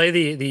ever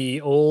play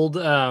the old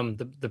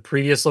the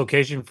previous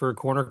location for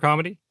Corner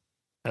Comedy?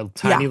 A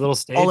tiny little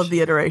stage. All of the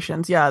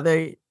iterations. Yeah,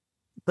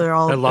 they're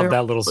all. I love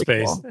that little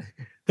really space. cool.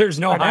 There's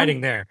no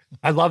hiding there.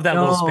 I love that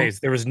little space.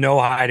 There was no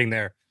hiding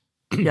there.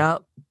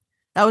 Yep.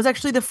 That was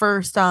actually the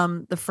first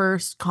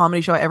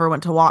comedy show I ever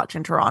went to watch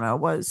in Toronto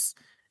was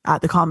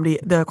at the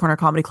Corner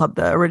Comedy Club,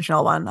 the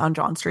original one on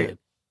John Street.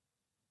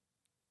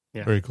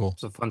 Yeah. Very cool.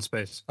 It's a fun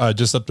space.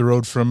 Just up the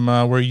road from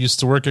where you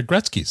used to work at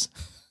Gretzky's.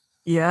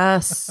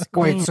 Yes.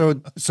 Wait, so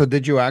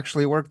did you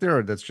actually work there,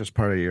 or that's just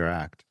part of your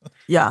act?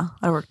 Yeah,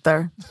 I worked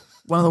there.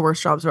 One of the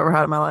worst jobs I've ever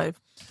had in my life.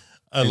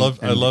 I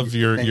love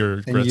your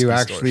and you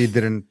actually story.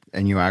 didn't,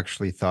 and you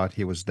actually thought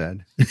he was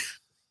dead.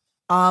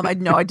 I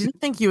didn't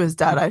think he was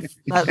dead.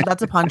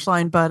 That's a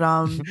punchline, but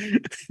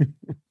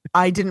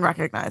I didn't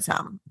recognize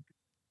him,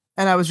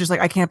 and I was just like,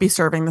 I can't be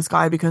serving this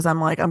guy because I'm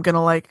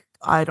gonna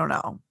I don't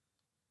know.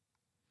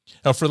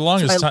 Now, for the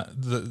longest time,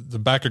 the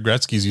back of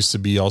Gretzky's used to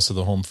be also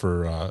the home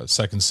for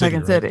Second City.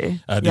 Second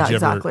City.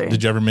 Exactly.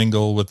 Did you ever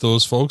mingle with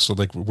those folks? Or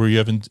like, were you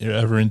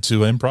ever into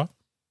improv?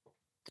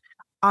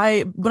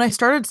 When I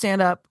started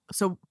stand up,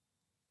 so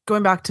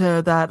going back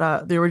to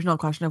that, the original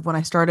question of when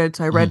I started,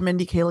 so I read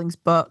Mindy Kaling's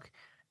book,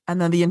 and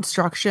then the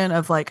instruction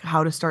of like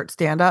how to start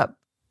stand up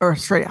or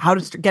straight how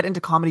to get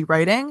into comedy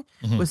writing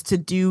was to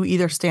do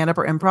either stand up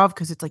or improv,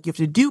 because it's like you have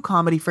to do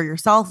comedy for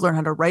yourself, learn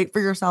how to write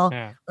for yourself,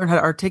 learn how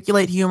to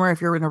articulate humor.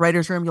 If you're in a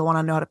writer's room, you'll want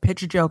to know how to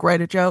pitch a joke,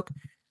 write a joke.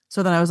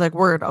 So then I was like,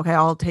 okay,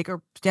 I'll take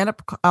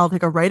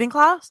a writing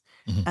class,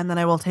 and then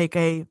I will take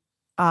a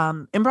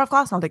improv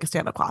class, and I'll take a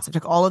stand up class. I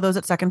took all of those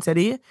at Second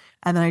City,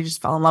 and then I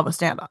just fell in love with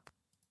stand up.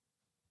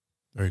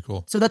 Very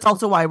cool. So that's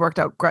also why I worked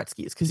out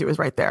Gretzky's, because it was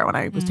right there when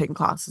I was taking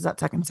classes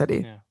at Second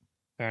City. Yeah,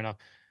 fair enough.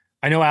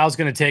 I know Al's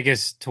going to take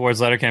us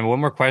towards Letterkenny, but one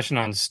more question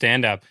on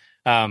stand-up.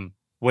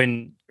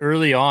 When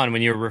early on,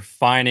 when you were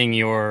refining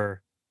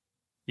your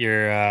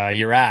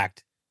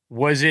act,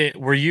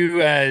 were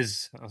you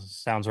as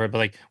sounds right, but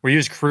like, were you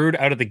as crude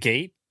out of the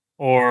gate,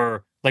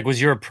 or like was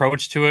your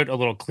approach to it a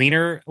little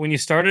cleaner when you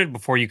started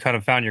before you kind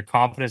of found your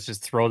confidence,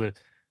 just throw the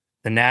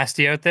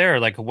nasty out there, or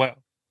like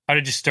how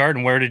did you start,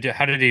 and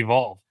how did it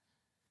evolve?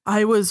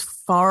 I was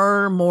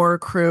far more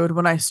crude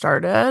when I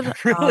started.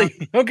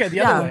 Really? Okay,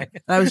 the other way.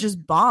 I was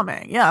just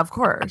bombing. Yeah, of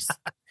course.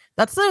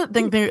 That's the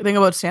thing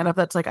about stand-up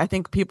that's like I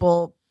think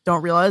people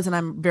don't realize, and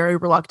I'm very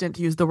reluctant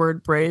to use the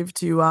word brave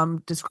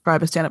to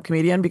describe a stand-up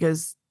comedian,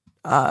 because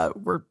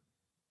we're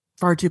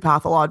far too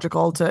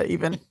pathological to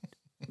even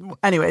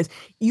anyways.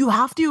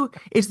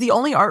 It's the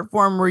only art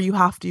form where you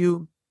have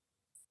to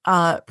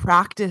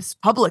practice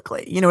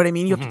publicly. You know what I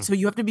mean? You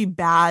have to be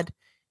bad.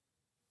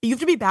 You have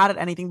to be bad at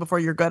anything before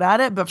you're good at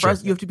it. But for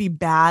us, you have to be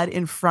bad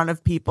in front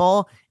of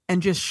people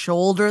and just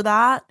shoulder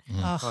that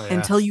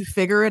until you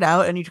figure it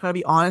out. And you just gotta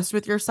be honest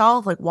with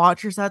yourself, like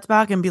watch your sets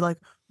back and be like,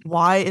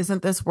 why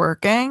isn't this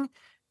working?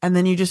 And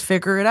then you just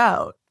figure it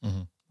out.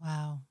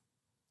 Wow.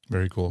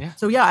 Very cool. Yeah.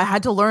 So yeah, I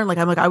had to learn.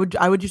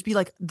 I would just be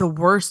like the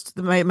worst,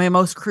 my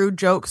most crude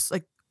jokes,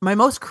 like my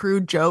most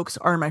crude jokes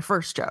are my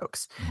first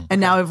jokes.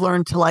 And now I've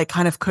learned to like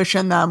kind of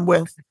cushion them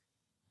with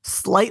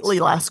slightly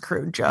less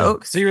crude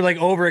jokes. So you're like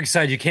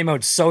overexcited. You came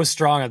out so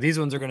strong. These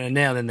ones are going to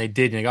nail. And they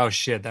did. And you're like, oh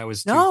shit, that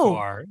was too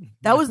far.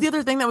 That was the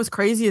other thing that was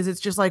crazy is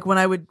it's just like when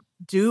I would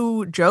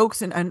do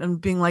jokes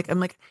and being like, I'm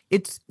like,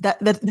 it's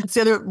that's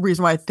the other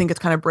reason why I think it's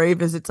kind of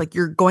brave is it's like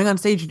you're going on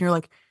stage and you're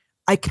like,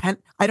 I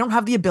don't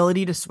have the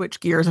ability to switch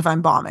gears if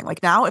I'm bombing.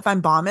 Like now, if I'm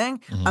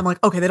bombing, I'm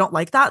like, okay, they don't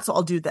like that. So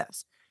I'll do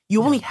this.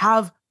 You only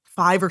have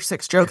 5 or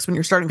 6 jokes when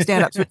you're starting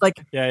stand up. So it's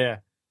like, yeah.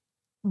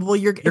 Well,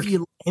 if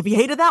you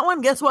hated that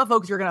one, guess what,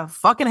 folks? You're gonna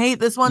fucking hate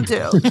this one too.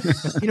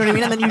 You know what I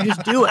mean? And then you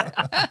just do it.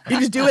 You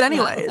just do it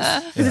anyways.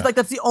 Because it's like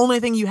that's the only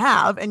thing you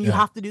have, and you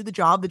have to do the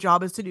job. The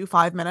job is to do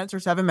 5 minutes or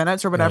 7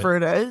 minutes or whatever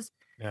it is.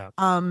 Yeah.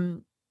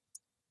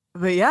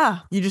 But yeah,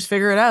 you just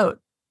figure it out.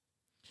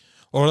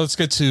 Well, let's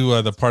get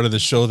to the part of the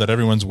show that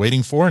everyone's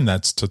waiting for, and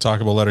that's to talk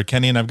about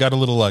Letterkenny. And I've got a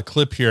little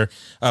clip here.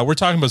 We're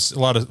talking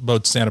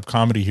about stand-up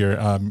comedy here.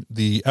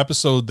 The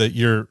episode that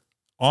you're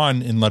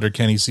on in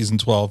Letterkenny season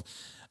 12,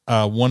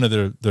 one of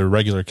the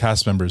regular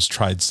cast members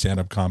tried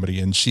stand-up comedy,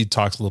 and she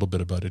talks a little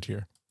bit about it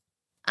here.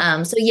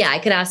 So yeah, I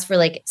could ask for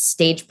like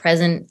stage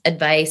present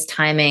advice,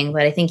 timing,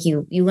 but I think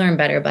you learn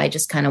better by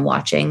just kind of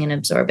watching and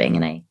absorbing.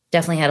 And I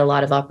definitely had a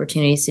lot of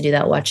opportunities to do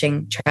that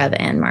watching Trev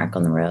and Mark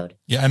on the road.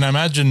 Yeah. And I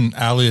imagine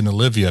Ali and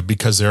Olivia,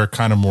 because they're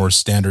kind of more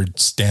standard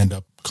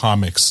stand-up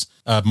comics,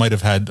 might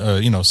have had,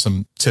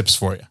 some tips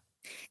for you.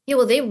 Yeah,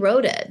 well, they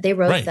wrote it. They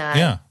wrote that.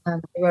 Yeah.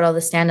 They wrote all the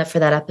stand-up for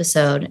that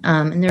episode.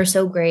 And they were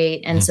so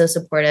great and so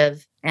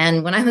supportive.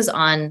 And when I was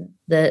on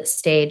the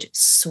stage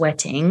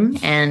sweating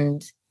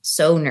and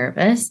so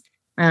nervous,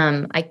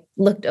 I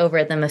looked over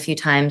at them a few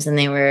times and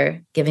they were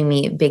giving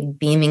me big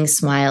beaming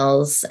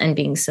smiles and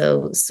being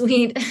so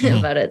sweet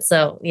about it.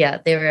 So yeah,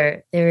 they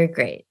were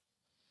great.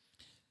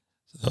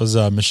 That was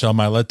Michelle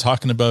Milet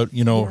talking about,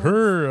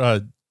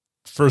 her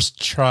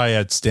first try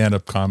at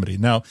stand-up comedy.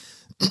 Now,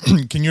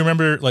 can you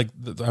remember,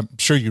 I'm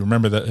sure you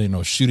remember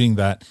that, shooting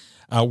that.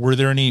 Were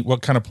there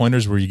what kind of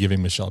pointers were you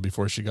giving Michelle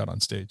before she got on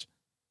stage?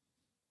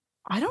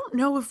 I don't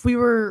know if we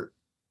were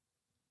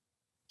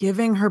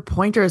giving her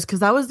pointers, because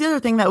that was the other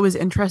thing that was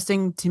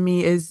interesting to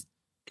me is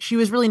she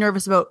was really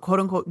nervous about quote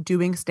unquote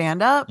doing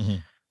stand-up,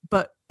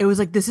 but it was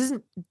like, this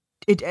isn't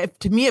it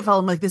to me, it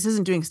felt like this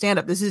isn't doing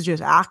stand-up. This is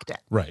just acting.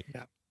 Right.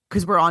 Yeah.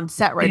 Because we're on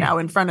set right now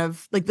in front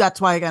of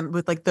that's why, again,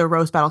 with like the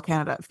Roast Battle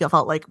Canada, it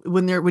felt like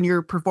when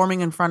you're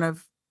performing in front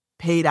of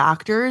paid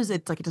actors,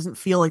 it's like, it doesn't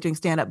feel like doing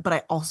stand-up, but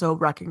I also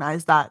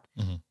recognize that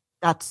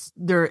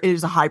there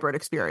is a hybrid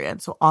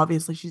experience. So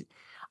obviously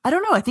I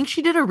don't know. I think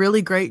she did a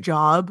really great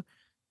job.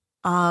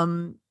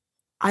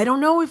 I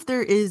don't know if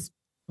there is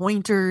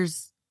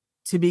pointers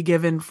to be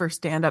given for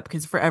stand-up,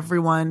 because for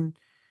everyone,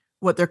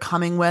 what they're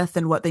coming with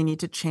and what they need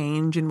to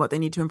change and what they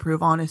need to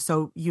improve on is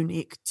so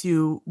unique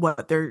to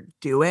what they're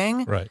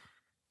doing. Right.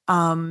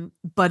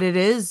 But it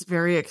is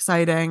very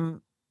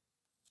exciting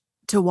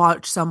to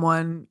watch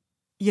someone,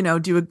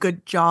 do a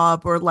good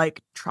job or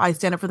like try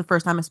stand-up for the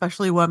first time,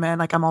 especially women.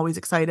 Like I'm always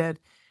excited,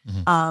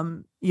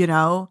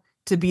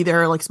 to be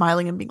there, like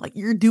smiling and being like,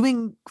 you're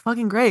doing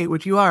fucking great,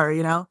 which you are,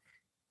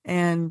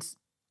 and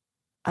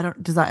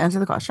does that answer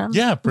the question?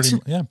 Yeah,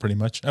 pretty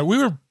much. We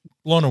were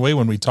blown away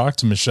when we talked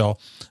to Michelle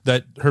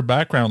that her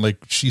background,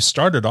 like she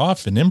started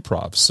off in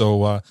improv.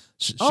 So,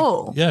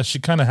 she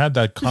kind of had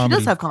that comedy. She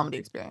does have comedy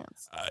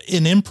experience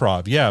in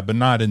improv. Yeah, but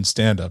not in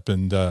stand up.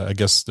 And, I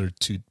guess they're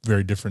two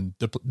very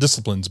different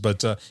disciplines,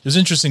 but, it was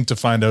interesting to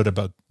find out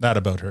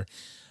about her.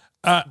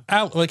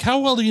 How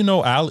well do you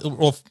know Ali?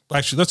 Well,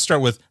 actually, let's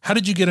start with, how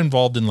did you get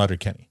involved in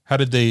Letterkenny? How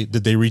did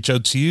they reach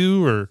out to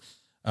you, or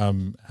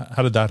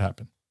how did that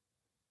happen?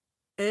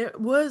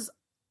 It was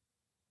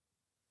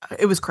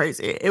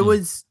crazy.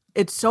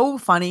 It's so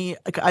funny.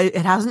 Like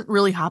it hasn't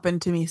really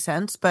happened to me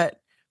since, but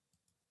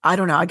I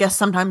don't know. I guess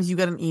sometimes you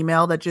get an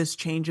email that just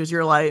changes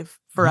your life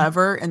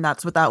forever. And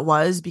that's what that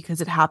was,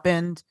 because it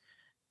happened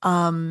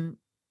right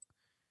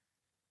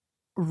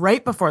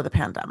before the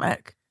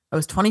pandemic. I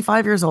was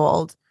 25 years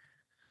old.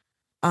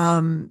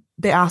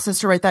 They asked us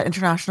to write that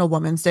International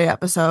Women's Day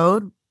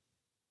episode.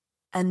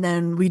 And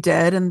then we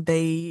did. And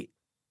the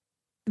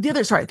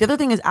other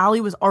thing is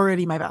Ali was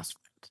already my best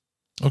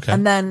friend. Okay.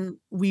 And then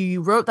we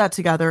wrote that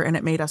together and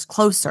it made us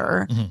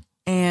closer,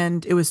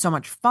 and it was so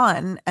much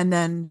fun. And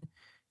then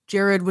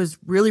Jared was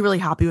really, really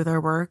happy with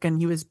our work, and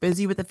he was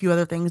busy with a few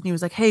other things. And he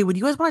was like, hey, would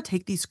you guys want to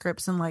take these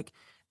scripts and like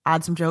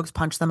add some jokes,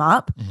 punch them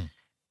up?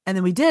 And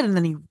then we did. And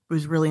then he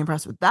was really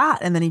impressed with that.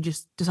 And then he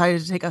just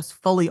decided to take us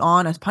fully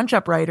on as punch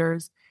up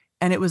writers.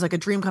 And it was like a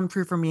dream come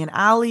true for me and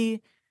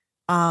Ali,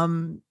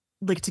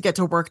 like to get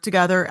to work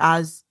together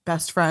as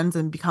best friends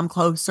and become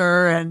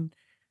closer. And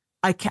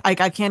I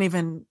can't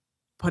even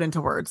put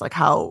into words like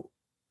how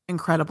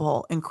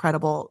incredible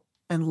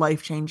and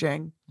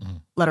life-changing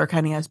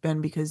Letterkenny has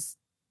been, because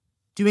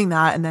doing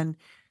that, and then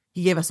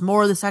he gave us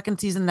more the second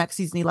season. Next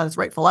season he let us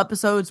write full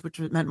episodes, which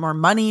meant more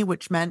money,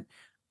 which meant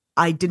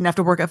I didn't have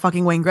to work at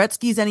fucking Wayne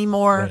Gretzky's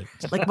anymore.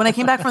 Right. Like when I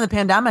came back from the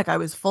pandemic, I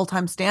was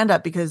full-time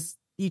stand-up because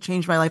he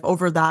changed my life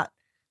over that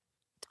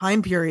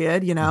time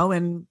period, you know,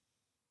 and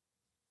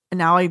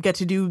now I get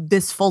to do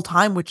this full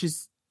time, which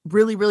is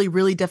really, really,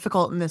 really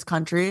difficult in this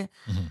country.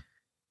 Mm-hmm.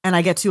 And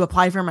I get to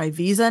apply for my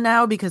visa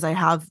now because I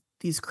have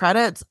these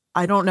credits.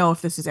 I don't know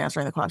if this is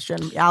answering the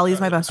question. Allie's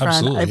my best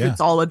friend.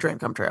 It's all a dream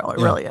come true. It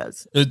really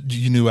is.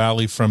 You knew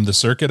Allie from the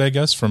circuit, I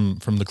guess, from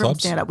the clubs?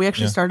 Stand-up. We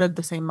actually started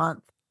the same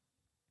month.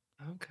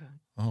 Okay.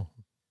 Oh.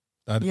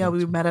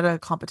 We met at a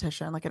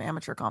competition, like an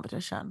amateur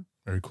competition.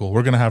 Very cool.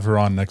 We're going to have her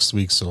on next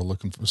week. So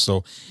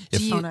nice.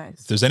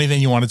 If there's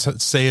anything you want to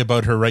say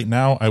about her right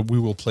now, we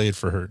will play it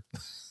for her.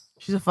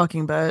 She's a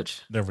fucking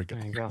bitch. There we go.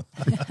 There you go.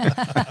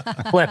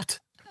 Flipped.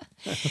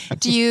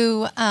 Do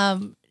you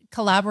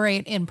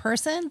collaborate in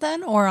person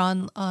then, or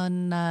on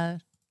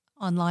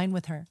online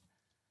with her?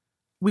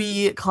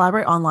 We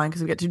collaborate online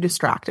because we get too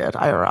distracted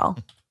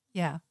IRL.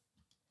 Yeah.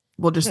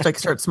 We'll just like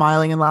start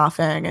smiling and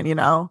laughing, and you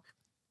know.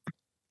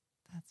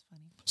 That's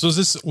funny. So is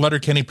this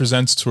Letterkenny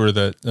Presents tour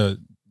that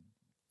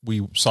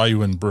we saw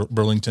you in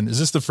Burlington? Is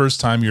this the first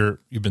time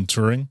you've been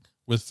touring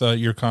with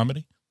your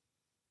comedy?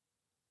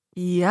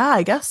 Yeah,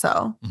 I guess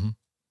so. Mm-hmm.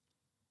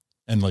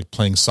 And like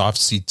playing soft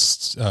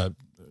seats,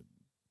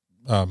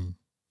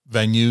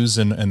 venues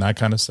and that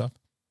kind of stuff.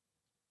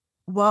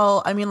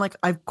 Well, I mean, like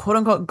I've quote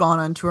unquote gone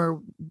on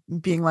tour,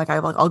 being like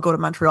I'll go to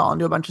Montreal and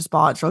do a bunch of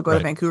spots, or I'll go to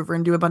Vancouver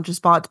and do a bunch of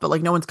spots, but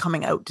like no one's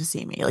coming out to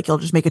see me. Like you'll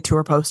just make a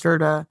tour poster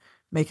to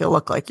make it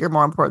look like you're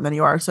more important than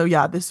you are. So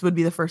yeah, this would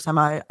be the first time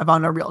I've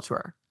on a real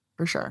tour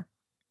for sure.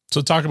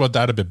 So talk about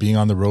that a bit, being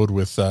on the road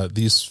with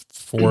these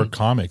four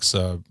comics,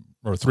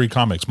 or three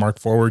comics, Mark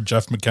Forward,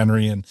 Jeff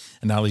McHenry,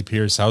 and Allie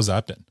Pierce. How's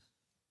that been?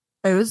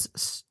 It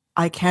was,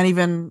 I can't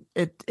even,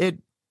 it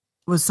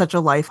was such a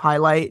life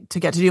highlight to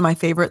get to do my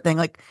favorite thing.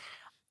 Like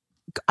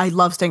I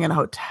love staying in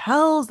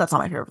hotels. That's not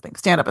my favorite thing.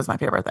 Stand up is my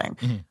favorite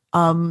thing.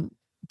 Mm-hmm.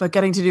 But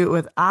getting to do it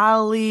with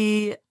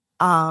Allie,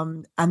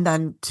 and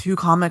then two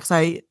comics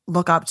I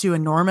look up to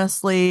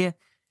enormously,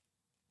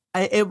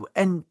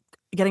 and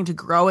getting to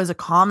grow as a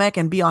comic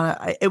and be on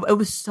it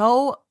was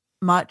so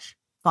much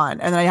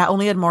fun. And I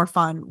only had more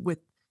fun with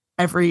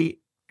every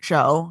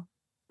show.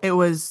 It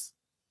was,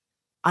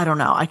 I don't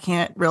know. I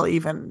can't really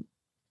even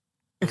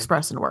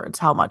express in words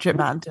how much it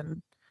meant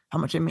and how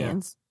much it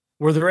means.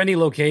 Were there any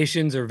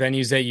locations or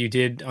venues that you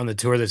did on the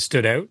tour that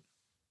stood out?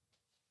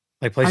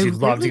 Like places you'd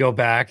love to go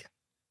back?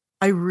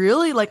 I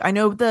really I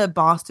know the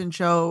Boston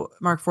show,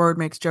 Mark Forward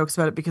makes jokes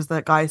about it because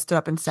that guy stood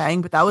up and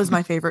sang, but that was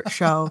my favorite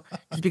show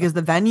just because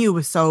the venue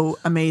was so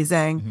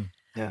amazing. Mm-hmm.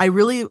 Yeah. I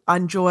really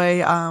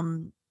enjoy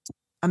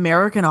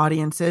American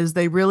audiences.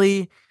 They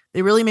really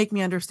make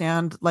me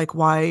understand like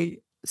why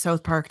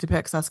South Park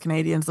depicts us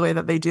Canadians the way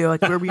that they do.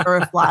 Like we are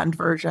a flattened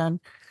version.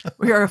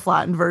 We are a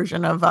flattened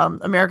version of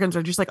Americans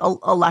are just like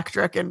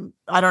electric and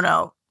I don't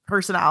know,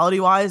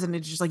 personality wise. And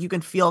it's just like, you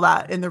can feel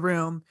that in the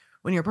room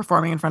when you're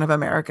performing in front of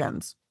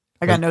Americans.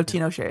 I got no tea,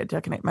 no shade.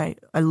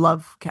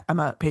 I'm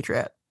a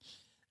patriot.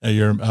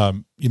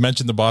 You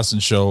mentioned the Boston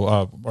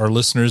show. Our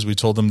listeners, we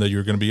told them that you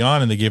were going to be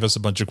on and they gave us a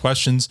bunch of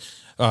questions.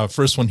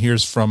 First one here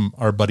is from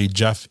our buddy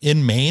Jeff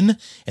in Maine.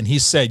 And he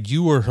said,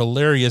 you were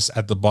hilarious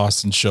at the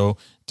Boston show.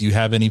 Do you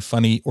have any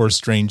funny or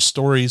strange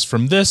stories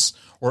from this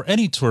or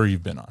any tour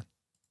you've been on?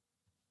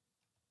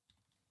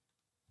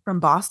 From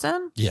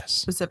Boston? Yes.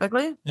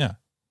 Specifically? Yeah.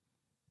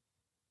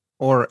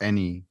 Or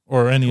any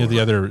of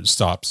the other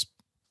stops.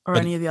 Or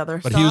any of the other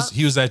stops. But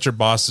he was at your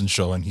Boston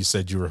show and he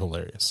said you were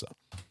hilarious. So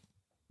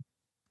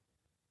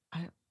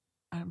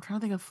I'm trying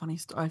to think of funny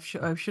stuff.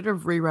 I should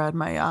have reread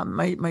my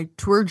my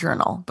tour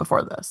journal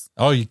before this.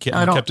 Oh, you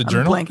kept a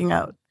journal? I'm blanking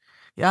out.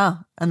 Yeah,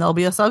 and there'll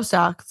be a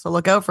Substack, so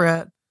look out for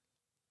it.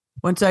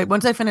 Once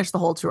I finish the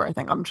whole tour, I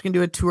think I'm just gonna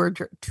do a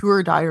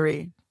tour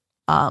diary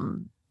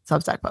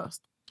Substack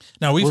post.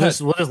 Now we'll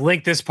just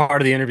link this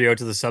part of the interview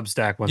to the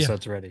Substack once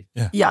that's ready.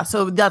 Yeah.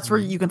 So that's where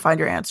you can find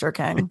your answer,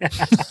 King.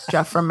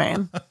 Jeff from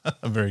Maine.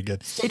 Very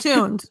good. Stay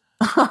tuned.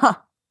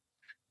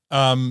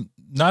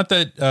 Not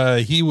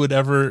that he would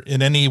ever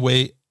in any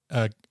way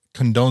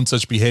condone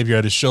such behavior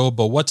at a show,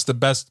 but what's the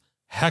best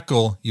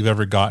heckle you've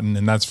ever gotten?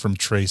 And that's from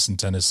Trace in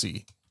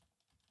Tennessee.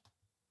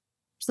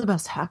 What's the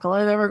best heckle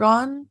I've ever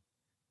gotten?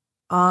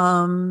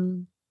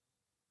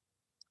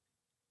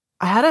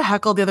 I had a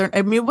heckle the other.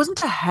 I mean, it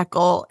wasn't a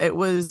heckle. It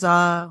was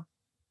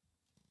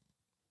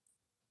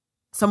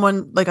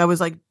someone like I was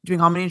like doing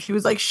comedy, and she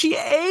was like, "She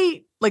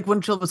ate." Like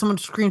when someone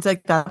screams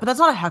like that, but that's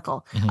not a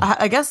heckle. Mm-hmm.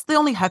 I guess the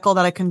only heckle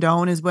that I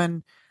condone is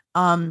when,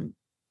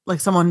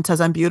 like someone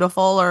says I'm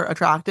beautiful or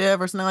attractive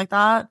or something like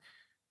that.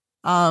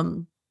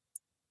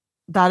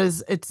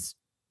 It's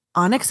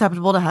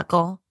unacceptable to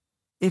heckle.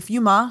 If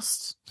you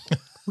must,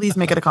 please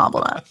make it a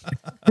compliment.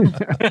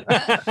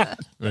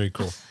 Very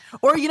cool.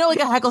 Or, like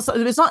a heckle,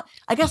 it's not,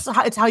 I guess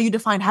it's how you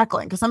define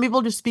heckling. Because some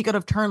people just speak out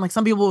of turn. Like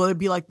some people would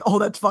be like, oh,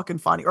 that's fucking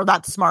funny. Or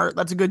that's smart.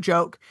 That's a good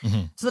joke.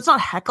 Mm-hmm. So that's not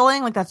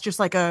heckling. Like that's just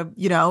like a,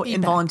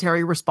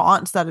 involuntary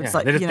response that it's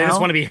they just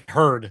want to be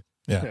heard.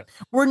 Yeah.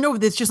 Or no,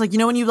 it's just like,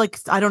 when you like,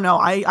 I don't know.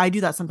 I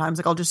do that sometimes.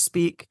 Like I'll just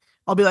speak.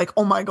 I'll be like,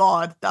 oh my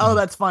God. Oh,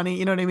 that's funny.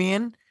 You know what I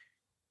mean?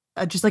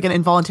 Just like an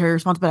involuntary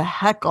response. But a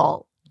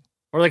heckle,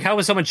 Or like how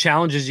if someone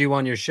challenges you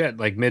on your shit,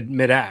 like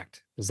mid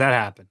act? Does that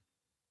happen?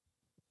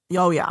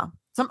 Oh yeah.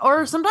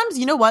 Sometimes,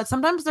 you know what?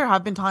 Sometimes there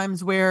have been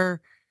times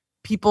where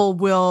people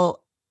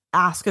will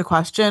ask a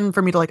question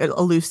for me to like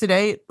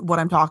elucidate what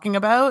I'm talking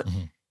about.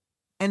 Mm-hmm.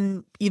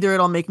 And either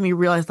it'll make me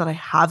realize that I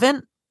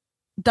haven't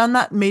done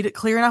that, made it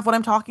clear enough what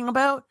I'm talking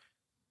about,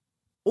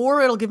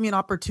 or it'll give me an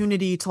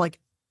opportunity to like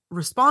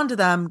respond to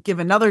them, give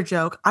another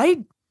joke.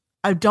 I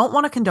don't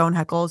want to condone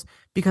heckles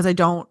because I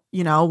don't,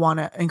 want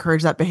to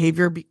encourage that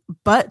behavior,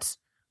 but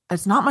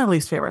it's not my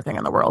least favorite thing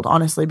in the world,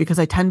 honestly, because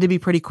I tend to be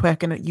pretty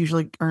quick and it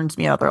usually earns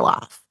me another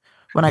laugh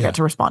when I get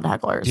to respond to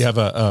hecklers. Do you have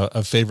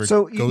a favorite?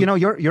 So,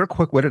 your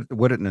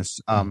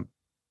quick-wittedness.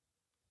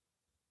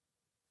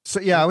 So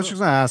yeah, I was just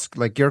going to ask,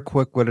 like, your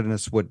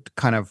quick-wittedness would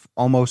kind of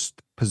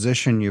almost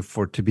position you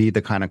to be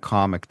the kind of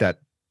comic that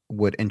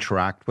would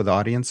interact with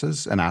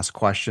audiences and ask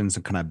questions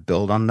and kind of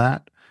build on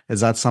that.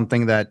 Is that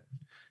something that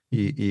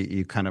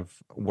you kind of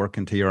work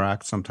into your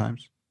act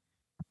sometimes?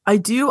 I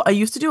do. I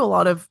used to do a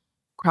lot of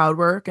crowd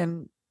work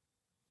and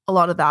a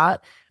lot of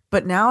that,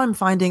 but now I'm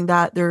finding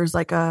that there's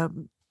like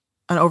an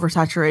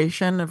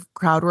oversaturation of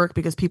crowd work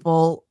because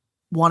people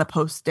want to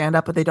post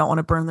stand-up, but they don't want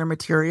to burn their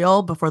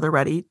material before they're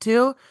ready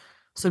to.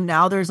 So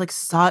now there's like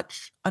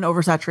such an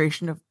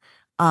oversaturation of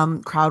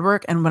crowd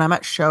work. And when I'm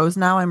at shows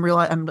now, I'm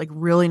like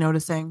really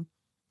noticing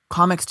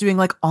comics doing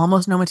like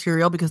almost no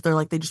material because they're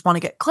like, they just want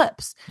to get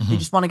clips. Mm-hmm. They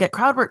just want to get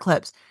crowd work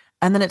clips.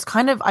 And then it's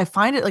kind of, I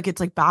find it like,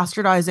 it's like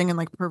bastardizing and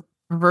like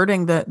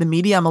perverting the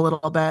medium a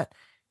little bit.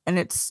 And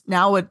it's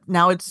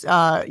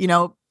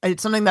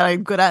it's something that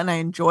I'm good at and I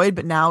enjoyed,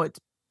 but now it's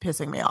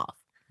pissing me off.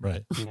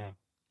 Right. Yeah.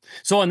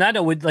 So on that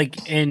note, with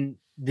like in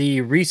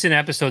the recent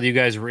episode that you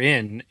guys were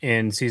in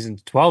season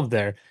 12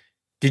 there,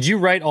 did you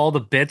write all the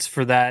bits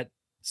for that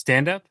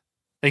stand-up?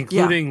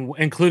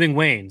 Including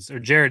Wayne's or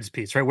Jared's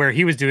piece, right? Where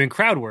he was doing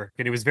crowd work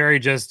and it was very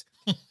just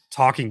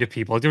talking to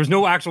people. Like there was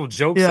no actual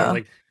jokes there.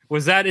 Like,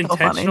 was that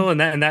intentional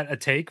and that a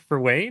take for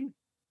Wayne?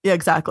 Yeah,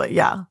 exactly.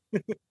 Yeah.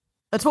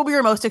 That's what we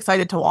were most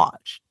excited to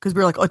watch because we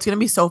were like, oh, it's going to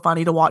be so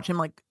funny to watch him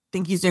like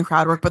think he's doing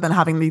crowd work, but then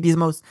having these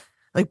most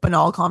like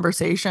banal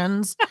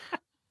conversations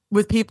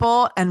with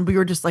people. And we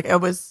were just like, it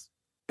was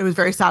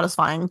very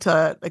satisfying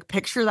to like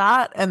picture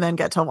that and then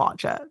get to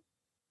watch it.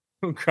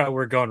 Crowd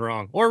work gone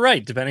wrong or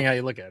right, depending how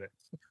you look at it.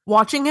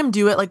 Watching him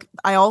do it, like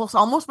I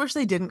almost wish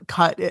they didn't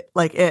cut it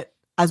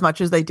as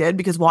much as they did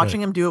because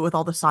watching him do it with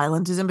all the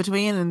silences in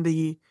between and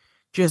the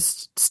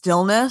just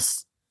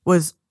stillness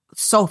was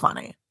so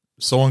funny.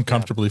 So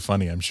uncomfortably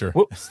funny, I'm sure.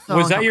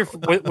 Was that your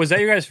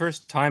guys'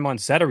 first time on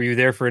set, or were you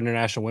there for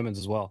International Women's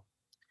as well?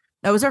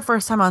 That was our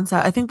first time on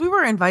set. I think we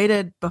were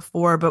invited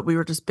before, but we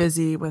were just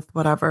busy with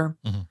whatever.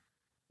 Mm-hmm.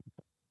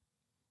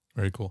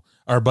 Very cool.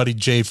 Our buddy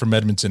Jay from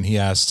Edmonton, he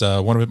asked,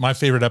 one of my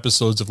favorite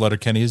episodes of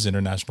Letterkenny is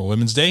International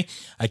Women's Day.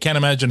 I can't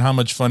imagine how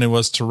much fun it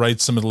was to write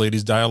some of the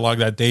ladies' dialogue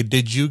that day.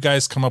 Did you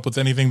guys come up with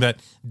anything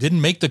that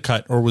didn't make the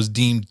cut or was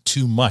deemed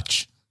too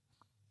much?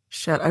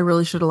 Shit, I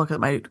really should have looked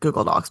at my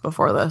Google Docs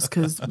before this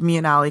because me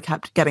and Allie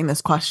kept getting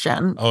this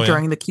question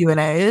during the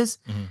Q&As.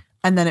 Mm-hmm.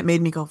 And then it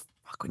made me go,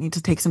 fuck, we need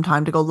to take some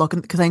time to go look.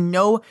 Because I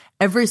know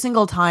every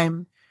single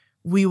time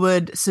we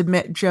would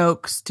submit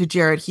jokes to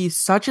Jared, he's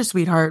such a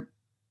sweetheart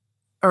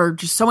or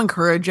just so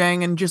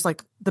encouraging and just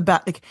like the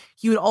best. Like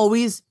he would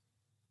always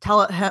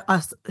tell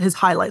us his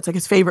highlights, like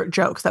his favorite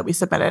jokes that we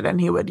submitted.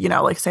 And he would,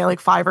 like say like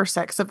 5 or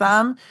 6 of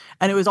them.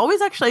 And it was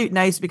always actually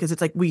nice because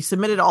it's like we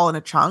submitted all in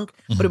a chunk,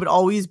 mm-hmm. but it would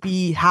always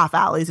be half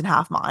Allie's and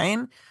half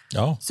mine.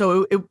 Oh,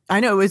 so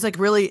I know it was like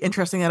really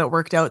interesting that it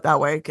worked out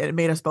that way. It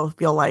made us both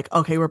feel like,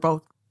 okay, we're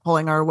both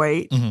pulling our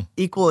weight mm-hmm.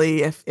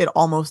 equally if it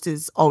almost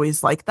is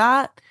always like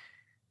that.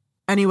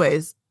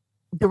 Anyways,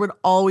 there would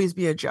always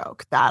be a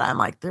joke that I'm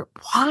like,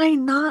 why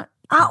not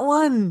that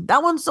one?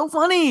 That one's so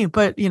funny.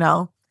 But,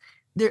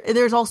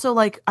 there's also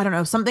like, I don't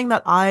know, something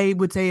that I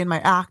would say in my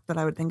act that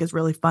I would think is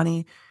really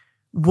funny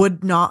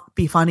would not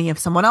be funny if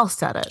someone else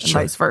said it and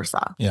vice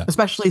versa. Yeah.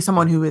 Especially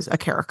someone who is a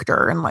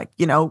character and like,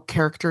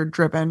 character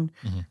driven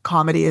mm-hmm.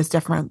 comedy is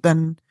different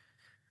than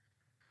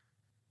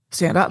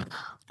stand up.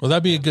 Well,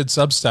 that'd be a good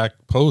Substack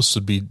post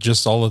would be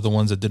just all of the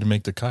ones that didn't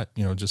make the cut,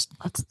 just.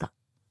 That's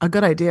a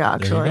good idea,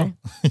 actually.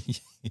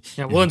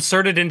 Yeah, we'll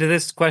insert it into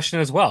this question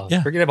as well. Yeah.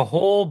 We're going to have a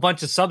whole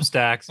bunch of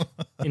Substacks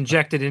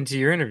injected into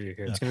your interview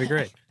here. It's going to be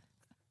great.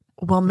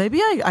 Well, maybe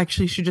I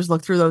actually should just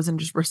look through those and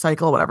just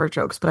recycle whatever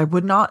jokes, but I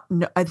would not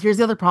know. Here's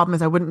the other problem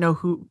is I wouldn't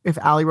know if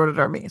Allie wrote it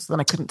or me, so then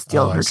I couldn't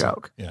steal her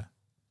joke. Yeah.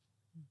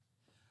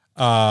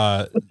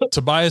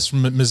 Tobias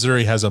from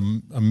Missouri has a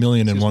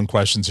million and one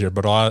questions here,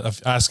 but I'll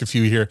ask a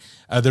few here.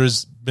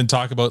 There's been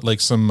talk about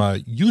like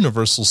some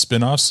Universal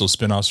spinoffs, so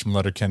spinoffs from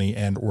Letterkenny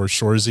and or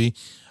Shoresy.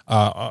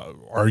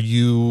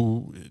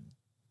 Do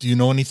you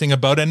know anything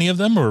about any of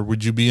them, or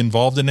would you be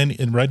involved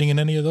in writing in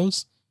any of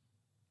those?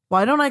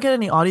 Why don't I get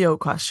any audio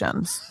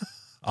questions?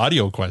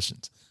 Audio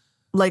questions.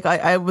 like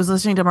I was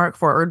listening to Mark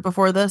Forward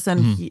before this,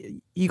 and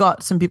he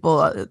got some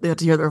people they had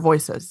to hear their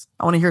voices.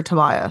 I want to hear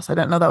Tobias. I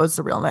didn't know that was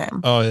the real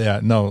name. Oh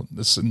yeah, no,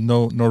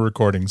 no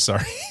recording.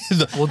 Sorry.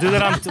 We'll do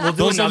that. We'll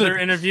do another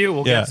interview.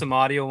 We'll get some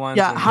audio ones.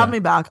 Yeah, have me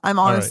back. I'm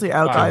honestly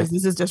out, guys.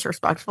 This is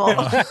disrespectful.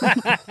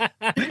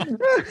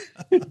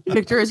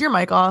 Victor, is your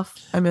mic off?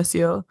 I miss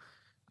you.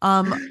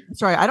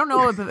 Sorry, I don't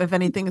know if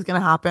anything is going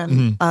to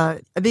happen.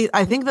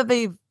 I think that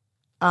they've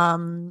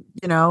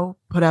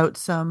put out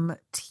some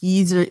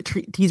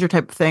teaser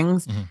type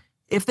things.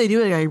 If they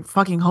do it, I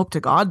fucking hope to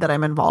God that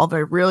I'm involved. I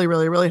really,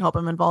 really, really hope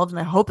I'm involved, and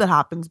I hope that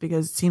happens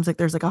because it seems like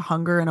there's like a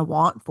hunger and a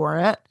want for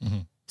it.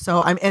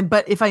 So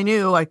but if I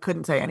knew, I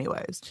couldn't say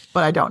anyways.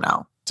 But I don't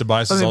know.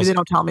 Tobias, but maybe they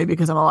don't tell me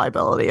because I'm a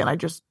liability, and I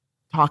just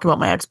talk about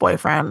my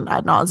ex-boyfriend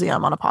ad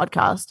nauseum on a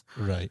podcast.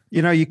 Right.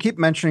 You keep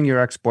mentioning your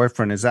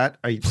ex-boyfriend. Is that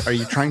are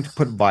you trying to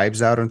put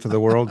vibes out into the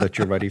world that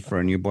you're ready for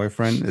a new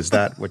boyfriend? Is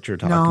that what you're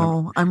talking about?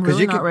 No, I'm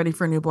really not ready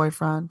for a new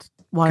boyfriend.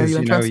 Why are you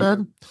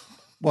interested?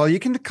 Well, you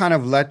can kind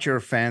of let your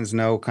fans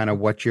know kind of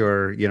what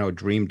your,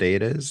 dream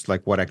date is,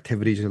 like what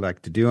activities you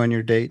like to do on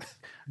your date,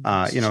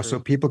 so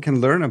people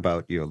can learn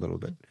about you a little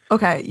bit.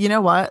 Okay. You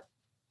know what?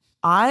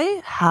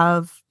 I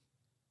have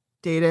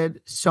dated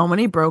so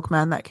many broke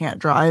men that can't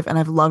drive, and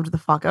I've loved the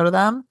fuck out of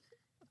them.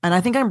 And I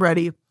think I'm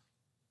ready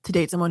to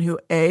date someone who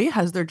A,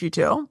 has their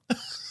G2,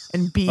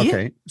 and B.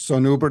 Okay. So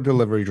an Uber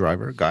delivery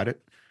driver. Got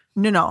it.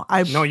 No.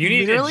 You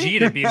need a G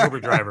to be an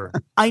Uber driver.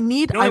 I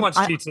need. He only wants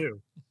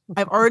G2.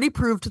 I've already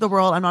proved to the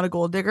world I'm not a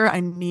gold digger. I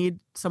need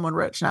someone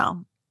rich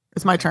now.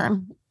 It's my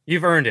turn.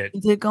 You've earned it.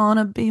 Is it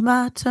gonna be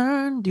my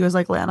turn? Do you guys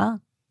like Lana?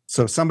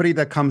 So somebody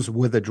that comes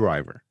with a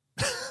driver.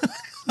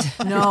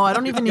 No, I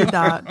don't even need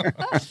that.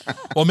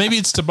 Well, maybe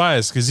it's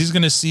Tobias because he's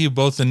going to see you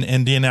both in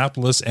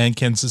Indianapolis and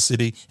Kansas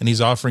City, and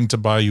he's offering to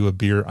buy you a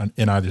beer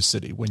in either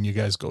city when you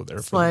guys go there.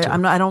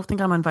 I don't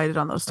think I'm invited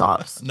on those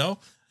stops. No.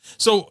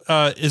 So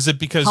is it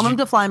because tell him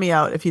to fly me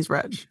out if he's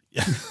rich?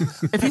 Yeah.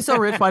 If he's so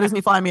rich, why doesn't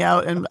he fly me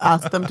out and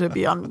ask them to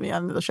be on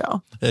the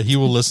show? He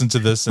will listen to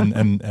this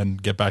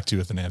and get back to you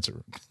with an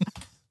answer.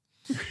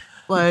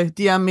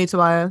 DM me,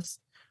 Tobias.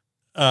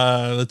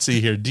 Let's see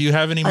here. Do you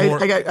have any more?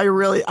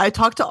 I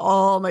talk to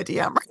all my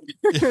DM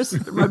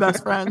writers, my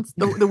best friends,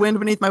 the wind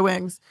beneath my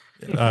wings.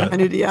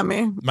 And who DM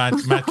me.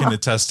 Matt can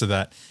attest to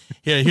that.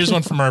 Yeah, here's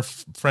one from our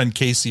friend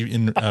Casey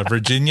in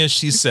Virginia.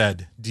 She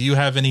said, "Do you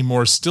have any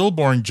more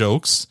stillborn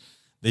jokes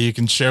that you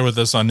can share with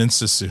us on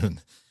Insta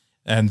soon?"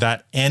 And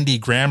that Andy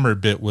Grammer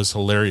bit was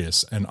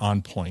hilarious and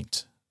on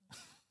point.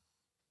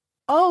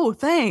 Oh,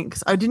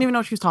 thanks. I didn't even know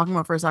what she was talking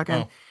about for a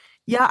second. Oh.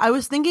 Yeah, I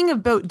was thinking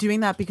about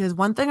doing that because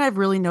one thing I've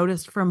really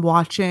noticed from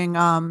watching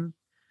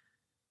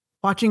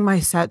my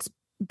sets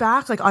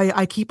back, like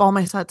I keep all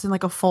my sets in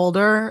like a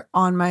folder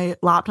on my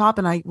laptop,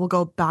 and I will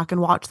go back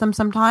and watch them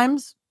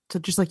sometimes to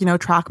just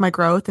track my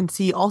growth and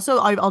see. Also,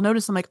 I'll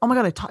notice I'm like, oh my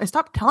God, I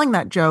stopped telling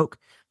that joke,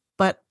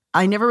 but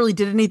I never really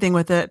did anything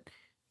with it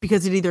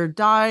because it either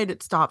died,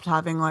 it stopped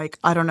having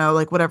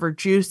whatever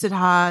juice it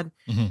had.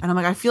 And I'm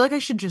like, I feel like I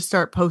should just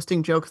start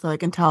posting jokes that I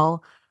can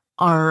tell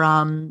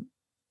are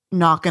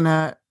not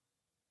gonna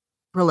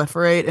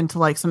proliferate into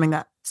like something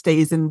that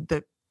stays in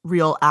the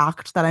real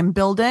act that I'm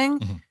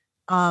building.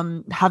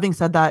 Having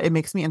said that, it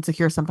makes me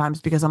insecure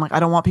sometimes because I'm like, I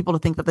don't want people to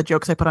think that the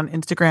jokes I put on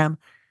Instagram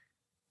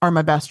are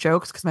my best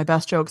jokes, because my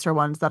best jokes are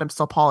ones that I'm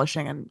still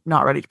polishing and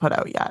not ready to put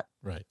out yet.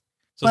 Right.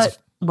 So but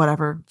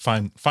whatever.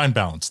 Fine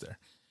balance there.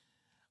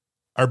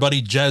 Our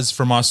buddy Jez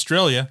from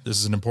Australia, this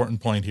is an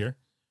important point here.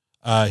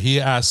 He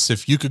asks,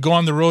 if you could go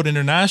on the road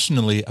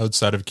internationally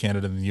outside of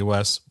Canada and the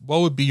US,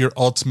 what would be your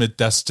ultimate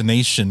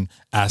destination?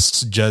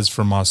 Asks Jez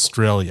from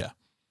Australia.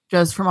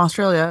 Jez from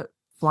Australia,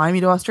 fly me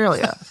to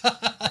Australia.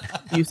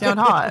 You sound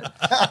hot.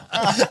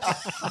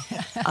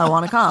 I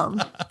want to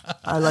come.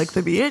 I like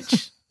the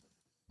beach.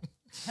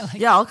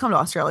 I'll come to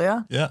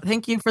Australia. Yeah.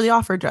 Thank you for the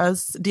offer,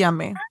 Jez. DM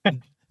me.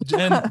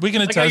 And we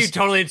can attest. Like how you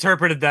totally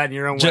interpreted that in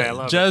your own way. I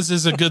love Jez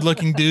is a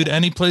good-looking dude,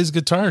 and he plays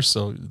guitar.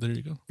 So there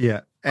you go.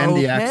 Yeah, and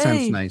the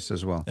accent's nice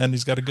as well. And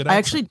he's got a good accent. I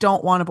actually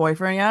don't want a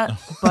boyfriend yet,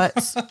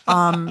 but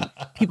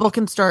people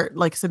can start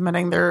like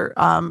submitting their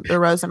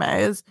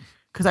resumes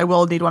because I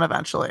will need one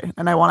eventually,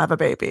 and I want to have a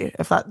baby.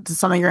 If that's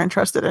something you're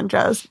interested in,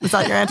 Jez, is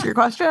that your answer to your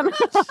question?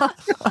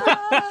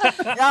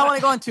 Yeah, I want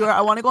to go on tour.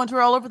 I want to go on tour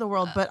all over the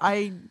world, but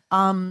I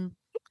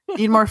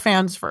need more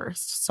fans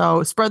first.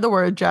 So spread the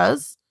word,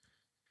 Jez.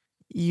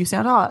 You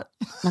sound hot.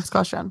 Next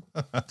question.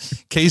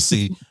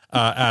 Casey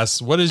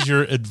asks, what is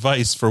your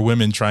advice for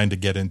women trying to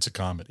get into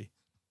comedy?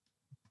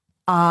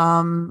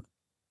 The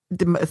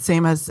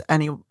same as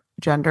any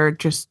gender,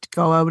 just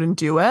go out and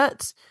do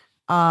it.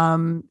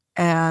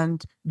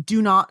 And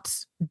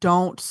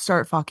don't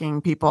start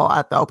fucking people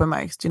at the open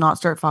mics. Do not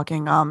start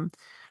fucking a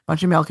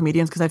bunch of male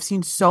comedians, because I've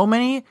seen so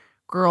many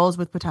girls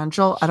with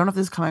potential. I don't know if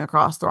this is coming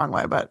across the wrong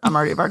way, but I've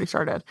already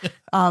started.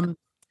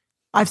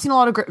 I've seen a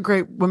lot of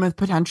great women with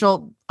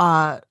potential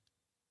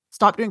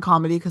stop doing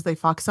comedy because they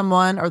fuck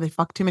someone or they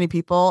fuck too many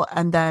people,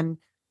 and then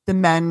the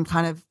men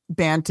kind of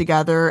band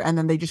together and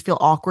then they just feel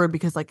awkward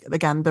because like,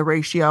 again, the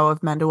ratio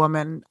of men to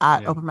women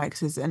at open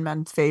mics is in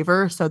men's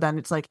favor. So then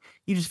it's like,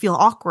 you just feel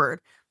awkward.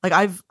 Like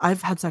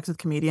I've had sex with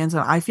comedians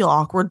and I feel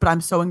awkward, but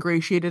I'm so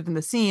ingratiated in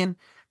the scene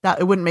that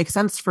it wouldn't make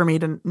sense for me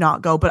to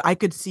not go. But I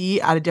could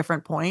see at a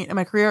different point in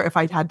my career, if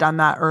I had done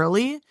that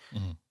early,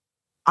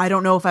 I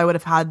don't know if I would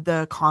have had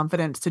the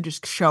confidence to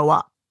just show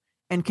up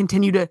and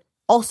continue to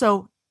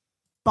also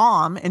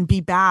bomb and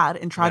be bad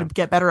and try to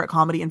get better at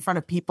comedy in front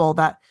of people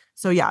that,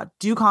 so yeah,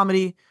 do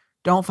comedy.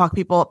 Don't fuck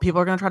people. People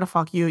are going to try to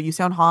fuck you. You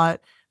sound hot.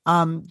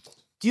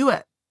 Do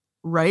it.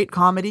 Write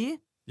comedy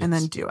and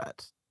then do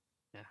it.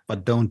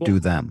 But don't do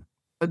them.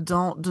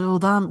 Don't do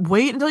them.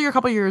 Wait until you're a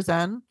couple years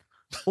in,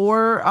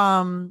 or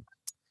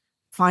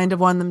find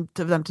them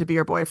to be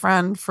your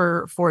boyfriend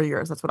for 4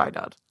 years. That's what I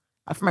did.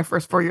 For my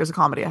first 4 years of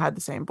comedy, I had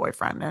the same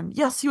boyfriend, and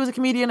yes, he was a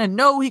comedian, and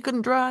no, he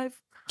couldn't drive.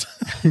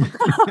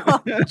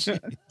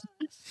 Shout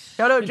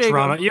out, Jacob.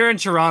 Toronto. You're in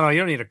Toronto. You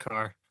don't need a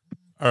car.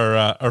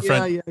 Our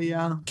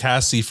friend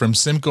Cassie from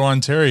Simcoe,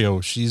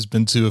 Ontario. She's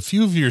been to a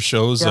few of your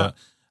shows.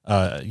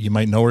 You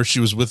might know her. She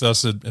was with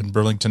us in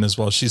Burlington as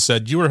well. She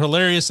said, you were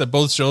hilarious at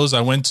both shows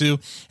I went to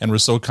and were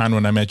so kind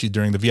when I met you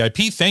during the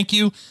VIP. Thank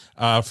you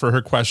for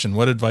her question.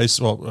 What advice?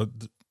 Well,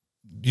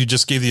 you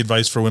just gave the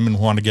advice for women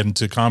who want to get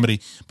into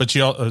comedy. But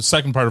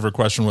second part of her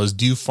question was,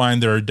 do you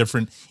find there are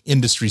different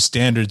industry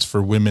standards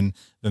for women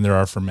than there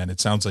are for men?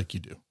 It sounds like you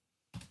do.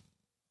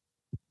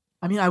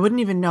 I mean, I wouldn't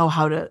even know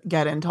how to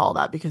get into all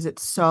that because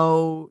it's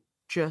so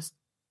just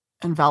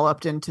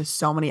enveloped into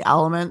so many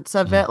elements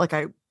of it. Like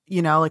I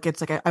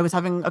was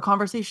having a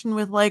conversation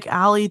with like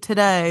Allie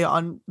today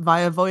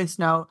via voice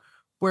note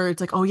where it's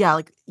like, oh yeah,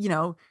 like,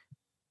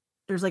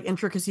 there's like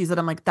intricacies that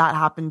I'm like, that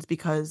happens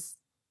because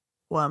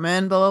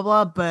woman, blah,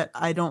 blah, blah. But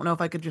I don't know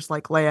if I could just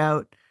like lay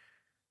out,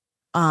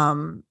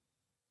 a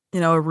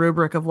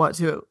rubric of what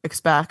to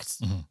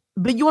expect.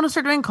 But you want to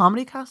start doing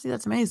comedy, Cassie?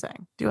 That's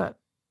amazing. Do it.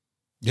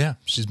 Yeah,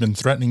 she's been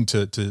threatening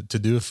to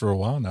do it for a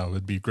while now.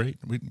 It'd be great.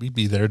 We'd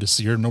be there to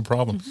see her, no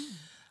problem.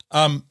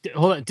 Hold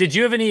on. Did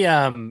you have any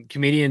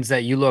comedians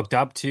that you looked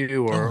up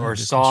to or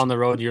saw on the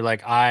road? You're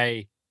like,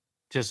 I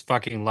just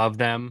fucking love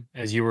them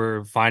as you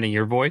were finding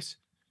your voice?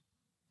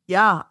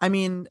 Yeah, I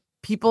mean,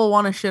 people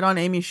want to shit on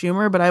Amy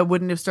Schumer, but I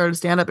wouldn't have started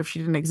stand-up if she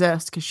didn't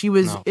exist because she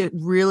was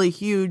really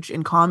huge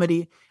in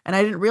comedy. And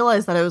I didn't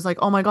realize that. I was like,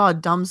 oh my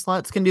God, dumb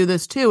sluts can do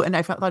this too. And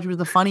I thought she was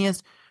the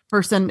funniest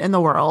person in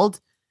the world.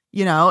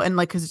 And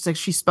like, cause it's like,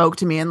 she spoke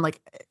to me and like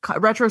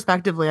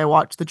retrospectively, I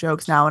watch the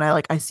jokes now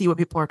and I see what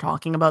people are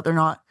talking about. They're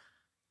not,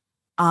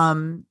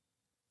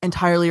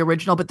 entirely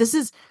original, but this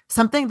is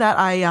something that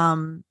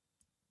I'm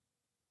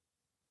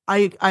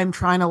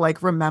trying to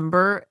like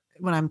remember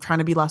when I'm trying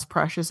to be less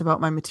precious about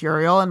my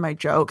material and my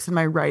jokes and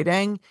my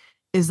writing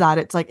is that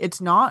it's like, it's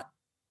not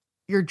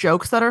your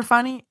jokes that are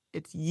funny.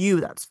 It's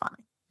you that's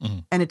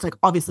funny. And it's like,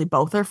 obviously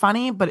both are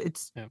funny, but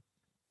it's,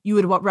 you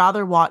would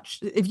rather watch,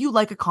 if you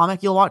like a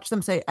comic, you'll watch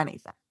them say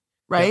anything.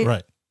 Right. Yeah,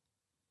 right.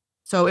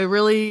 So it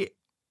really,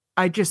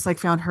 I just like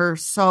found her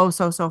so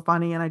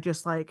funny. And I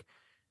just like,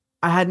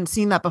 I hadn't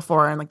seen that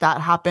before. And like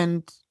that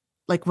happened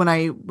like when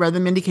I read the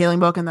Mindy Kaling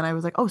book and then I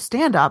was like, oh,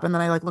 stand up. And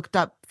then I like looked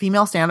up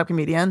female stand-up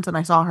comedians and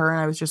I saw her and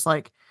I was just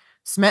like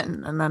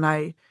smitten. And then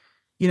I,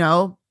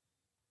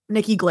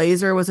 Nikki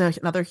Glaser was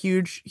another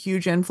huge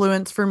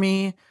influence for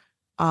me.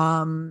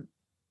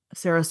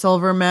 Sarah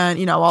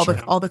Silverman, all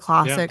the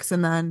classics. Yeah.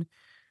 And then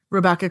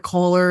Rebecca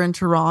Kohler in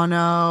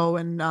Toronto.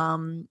 And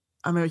I'm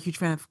a huge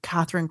fan of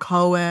Catherine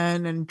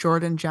Cohen and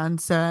Jordan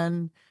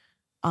Jensen.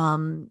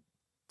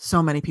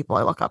 So many people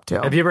I look up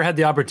to. Have you ever had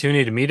the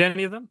opportunity to meet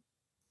any of them?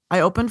 I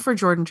opened for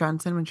Jordan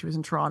Jensen when she was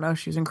in Toronto.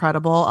 She was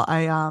incredible.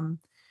 I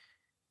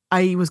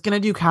was going to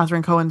do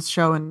Catherine Cohen's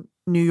show in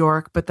New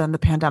York, but then the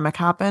pandemic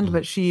happened,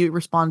 but she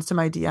responds to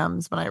my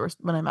DMs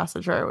when I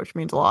message her, which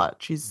means a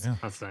lot.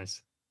 That's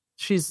nice.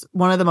 She's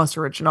one of the most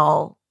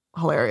original,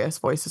 hilarious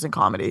voices in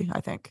comedy,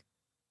 I think.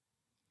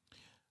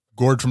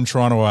 Gord from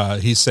Toronto,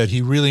 he said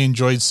he really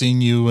enjoyed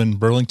seeing you in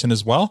Burlington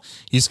as well.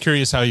 He's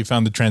curious how you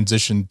found the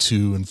transition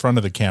to in front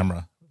of the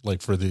camera,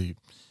 like for the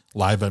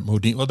live at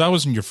Modine. Well, that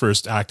wasn't your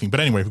first acting, but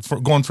anyway,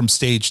 going from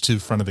stage to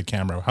front of the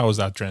camera, how was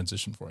that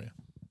transition for you?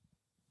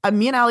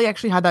 Me and Ali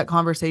actually had that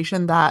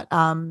conversation that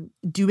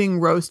doing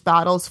roast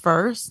battles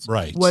first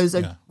was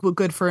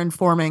good for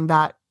informing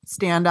that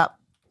stand-up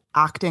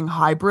acting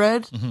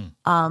hybrid.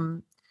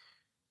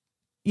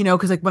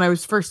 Because like when I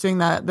was first doing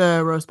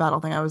the roast battle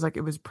thing, I was like,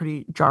 it was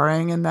pretty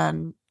jarring. And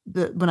then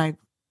when I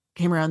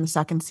came around the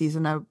second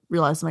season, I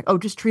realized I'm like, oh,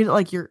 just treat it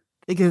like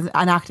it's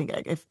an acting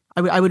gig. If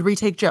I would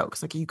retake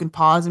jokes, like you can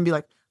pause and be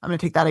like, I'm going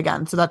to take that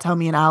again. So that's how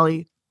me and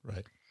Ali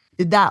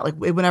did that. Like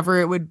whenever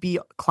it would be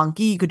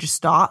clunky, you could just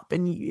stop.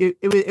 And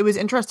it was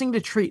interesting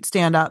to treat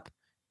stand up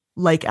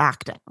like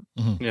acting.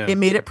 It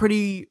made it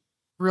pretty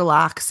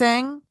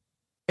relaxing.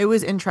 It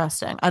was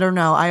interesting. I don't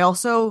know. I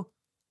also,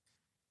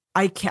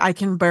 I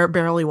can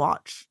barely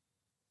watch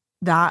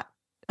that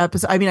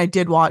episode. I mean, I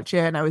did watch it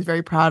and I was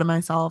very proud of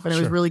myself and it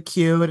was really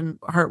cute and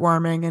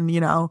heartwarming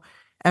and,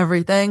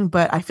 everything.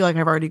 But I feel like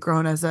I've already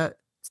grown as a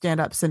stand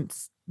up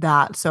since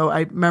that. So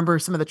I remember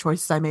some of the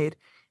choices I made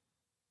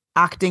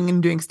acting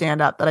and doing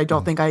stand up that I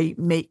don't think I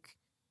make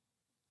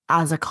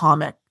as a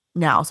comic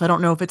now. So I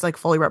don't know if it's like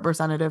fully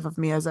representative of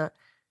me as a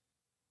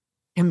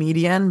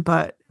comedian,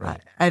 but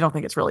I don't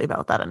think it's really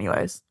about that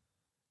anyways.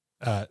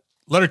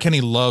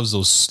 Letterkenny loves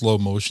those slow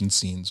motion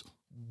scenes.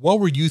 What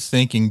were you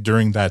thinking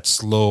during that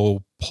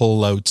slow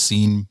pull out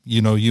scene?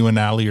 You know, you and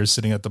Allie are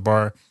sitting at the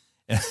bar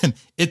and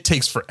it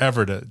takes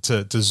forever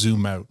to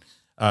zoom out.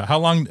 How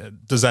long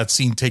does that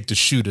scene take to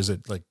shoot? Is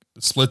it like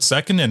a split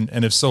second?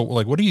 And if so,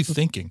 like, what are you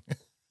thinking?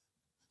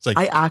 It's like,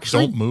 I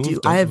actually don't move.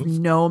 I have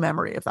no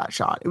memory of that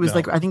shot. It was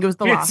like, I think it was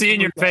the you last. See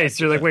in your face.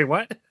 You're like, wait,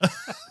 what?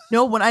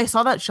 No, when I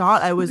saw that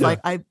shot, I was like,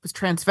 I was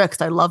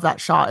transfixed. I love that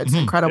shot. It's an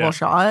incredible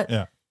shot.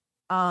 Yeah.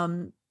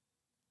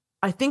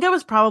 I think I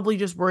was probably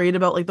just worried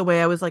about like the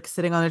way I was like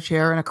sitting on a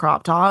chair in a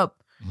crop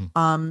top,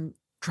 trying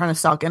to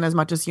suck in as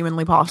much as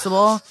humanly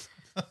possible.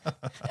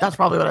 That's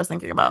probably what I was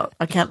thinking about.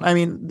 I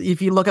mean,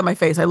 if you look at my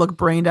face, I look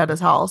brain dead as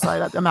hell. So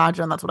I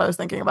imagine that's what I was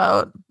thinking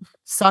about.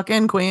 Suck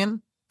in,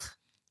 queen.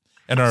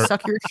 And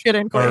suck your shit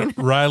in, queen.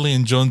 Are Riley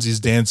and Jonesy's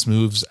dance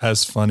moves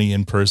as funny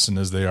in person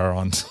as they are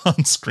on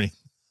screen?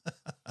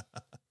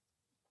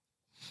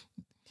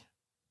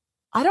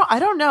 I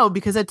don't know,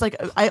 because it's like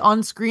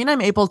on screen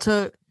I'm able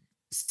to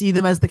see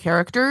them as the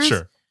characters.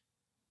 Sure.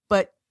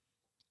 But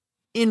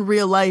in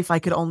real life I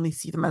could only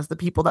see them as the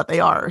people that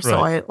they are.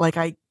 So I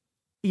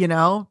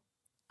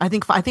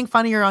think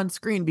funnier on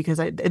screen because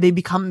they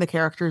become the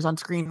characters on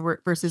screen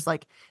versus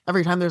like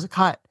every time there's a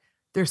cut,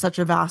 there's such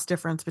a vast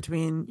difference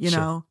between, you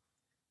know,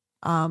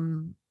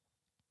 Andrew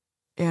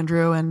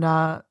and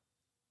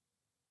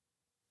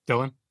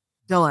Dylan.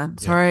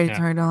 Sorry,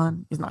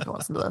 Dylan. He's not going to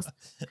listen to this.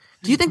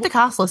 Do you think the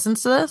cast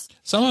listens to this?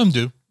 Some of them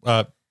do.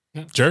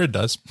 Jared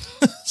does.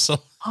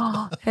 So,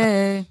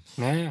 hey.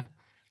 Yeah.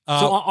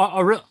 So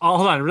hold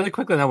on really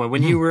quickly on that one.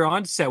 When you were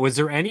on set, was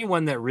there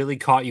anyone that really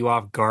caught you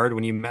off guard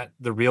when you met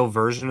the real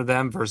version of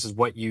them versus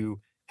what you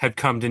had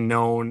come to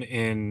known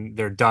in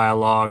their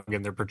dialogue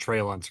and their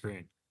portrayal on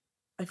screen?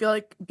 I feel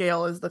like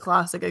Gail is the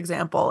classic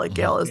example. Like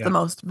Gail is the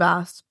most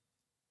vast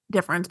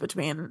difference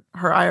between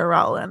her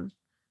IRL and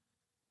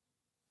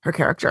her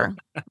character.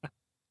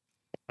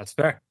 That's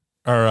fair.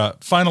 Our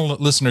final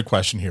listener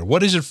question here.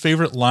 What is your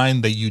favorite line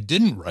that you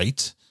didn't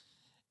write?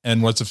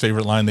 And what's a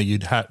favorite line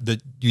that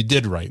that you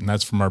did write? And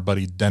that's from our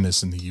buddy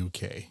Dennis in the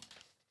UK.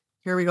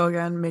 Here we go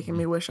again, making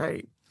me wish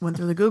I went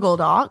through the Google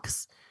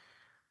Docs.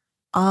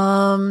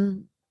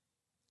 We'll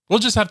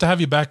just have to have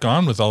you back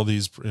on with all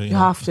these. You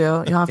have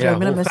to. I'm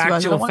gonna miss you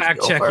guys. We'll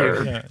fact check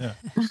you. Yeah.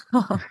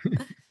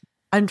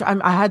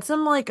 I had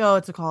some like,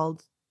 what's it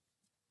called?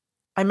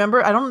 I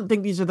remember. I don't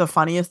think these are the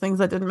funniest things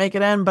that didn't make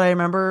it in, but I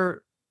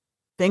remember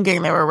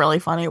thinking they were really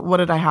funny. What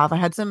did I have? I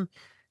had some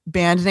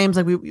band names.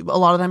 Like a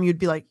lot of them, you'd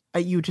be like,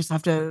 you just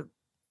have to.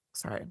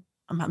 Sorry,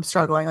 I'm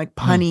struggling. Like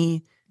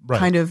punny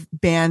kind of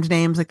band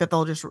names, like that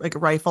they'll just like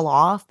rifle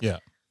off. Yeah.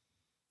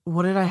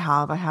 What did I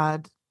have? I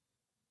had.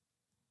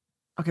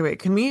 Okay,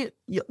 wait. Maybe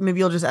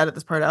you'll just edit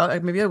this part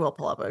out. Maybe I will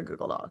pull up a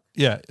Google Doc.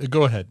 Yeah,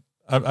 go ahead.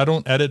 I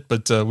don't edit,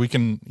 but we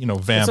can,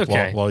 vamp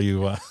while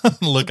you look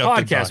up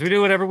the podcast. We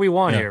do whatever we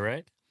want here,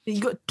 right?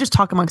 You just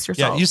talk amongst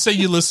yourselves. Yeah, you say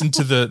you listened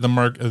to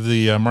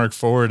the Mark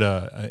Ford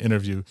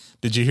interview.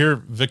 Did you hear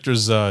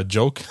Victor's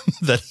joke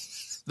that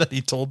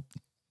he told?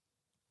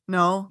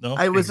 No,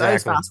 I was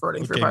fast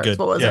forwarding through parts. Good.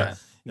 What was it?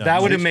 Yeah.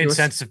 That would have made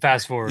sense to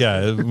fast forward.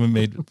 Yeah, it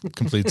made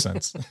complete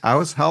sense. I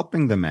was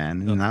helping the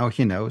man, and now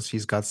he knows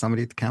he's got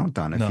somebody to count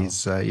on if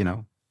he's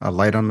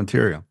light on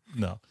material.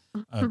 No,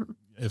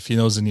 if he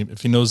wants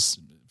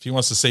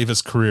to save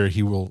his career,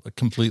 he will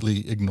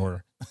completely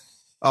ignore.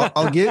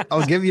 I'll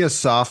give you a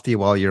softie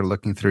while you're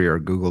looking through your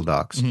Google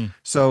Docs. Mm-hmm.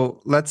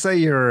 So let's say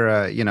you're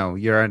at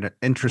an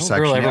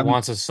intersection. No girl ever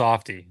wants a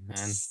softie, man.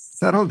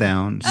 Settle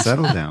down.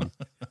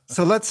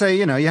 So let's say,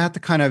 you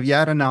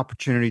had an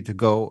opportunity to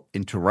go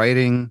into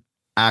writing,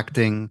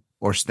 acting,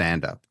 or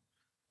stand up.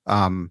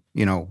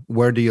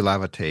 Where do you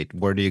levitate?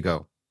 Where do you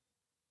go?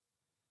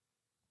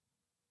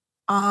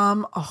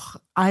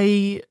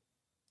 I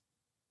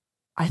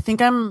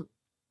think I'm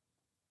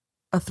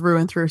a through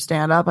and through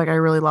stand up. Like I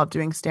really love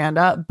doing stand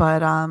up,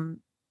 but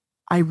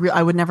I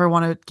would never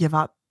want to give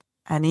up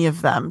any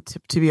of them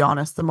to be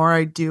honest. The more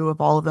I do of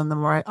all of them, the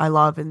more I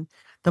love, and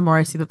the more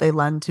I see that they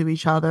lend to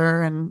each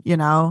other, and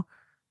So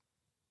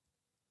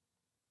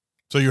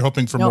you're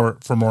hoping for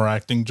more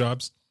acting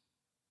jobs?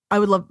 I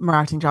would love more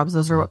acting jobs.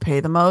 Those are what pay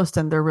the most,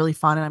 and they're really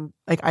fun. And I'm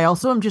like, I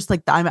also am just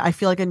like, I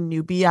feel like a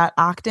newbie at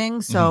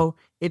acting, so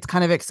it's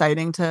kind of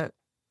exciting to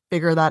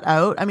figure that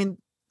out. I mean,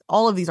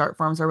 all of these art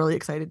forms are really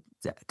exciting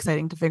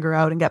to figure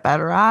out and get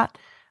better at.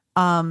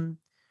 But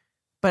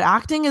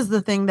acting is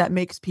the thing that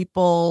makes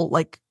people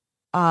like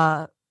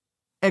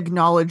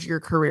acknowledge your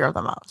career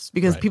the most,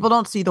 because people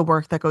don't see the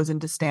work that goes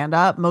into stand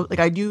up. Like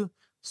I do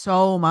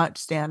so much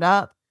stand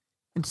up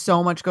and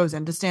so much goes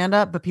into stand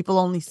up, but people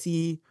only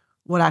see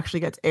what actually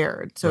gets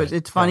aired. So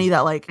it's funny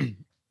that like,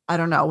 I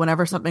don't know,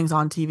 whenever something's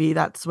on TV,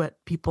 that's what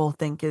people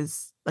think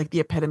is like the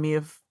epitome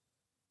of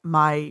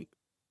my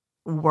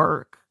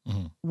work.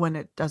 when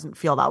it doesn't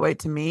feel that way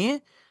to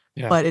me.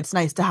 Yeah. But it's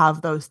nice to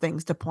have those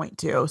things to point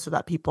to so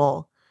that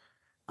people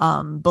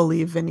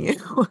believe in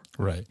you.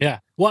 Right. Yeah.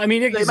 Well, I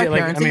mean,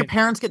 your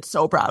parents get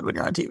so proud when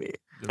you're on TV.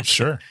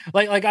 Sure.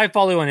 Like I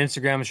follow you on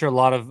Instagram. I'm sure a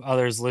lot of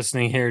others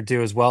listening here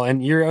do as well.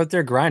 And you're out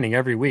there grinding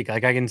every week.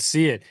 Like I can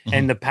see it.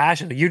 And the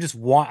passion, you just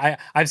want,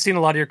 I've seen a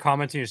lot of your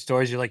comments and your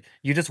stories. You're like,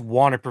 you just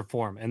want to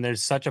perform. And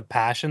there's such a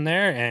passion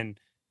there. And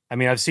I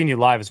mean, I've seen you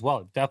live as well.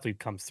 It definitely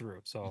comes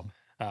through. So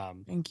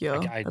thank you.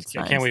 I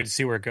can't wait to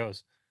see where it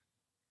goes.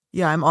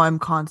 Yeah. I'm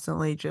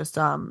constantly just,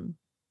 oh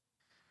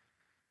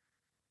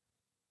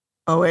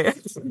wait.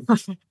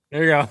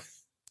 There you go.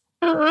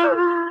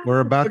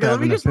 We're about to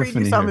have let me an just read you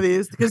epiphany some here. of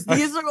these because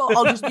these are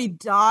I'll just be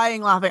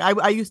dying laughing.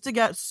 I used to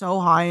get so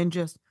high and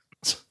just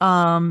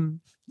they're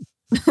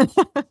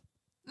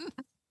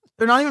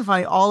not even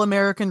funny. All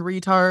American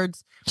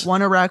retards,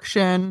 One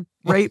Erection,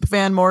 Rape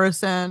Van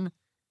Morrison,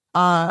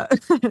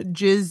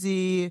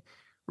 Jizzy,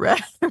 Red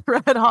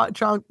Hot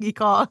Chunky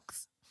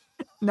Cocks,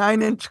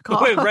 9 Inch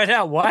Cocks. Wait, Red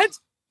Hot what?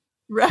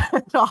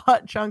 Red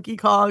Hot Chunky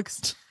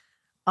Cocks.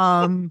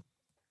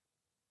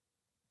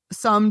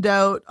 Some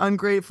Doubt,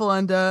 Ungrateful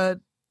Undead.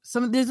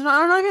 Some these are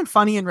not even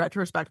funny in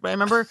retrospect, but I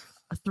remember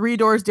 3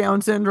 Doors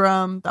Down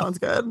Syndrome. That one's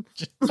good.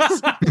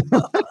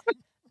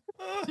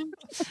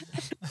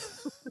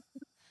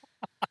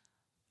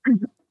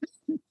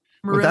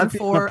 Maroon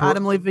 4,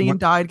 Adam Levine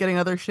died getting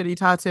another shitty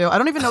tattoo. I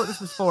don't even know what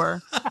this was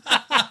for.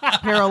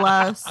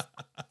 Paralyzed.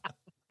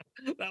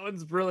 That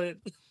one's brilliant.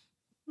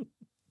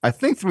 I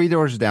think 3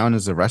 Doors Down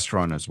is a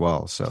restaurant as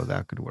well, so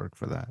that could work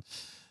for that.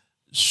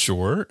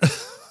 Sure.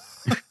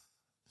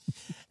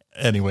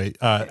 Anyway,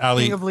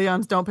 Ali. King of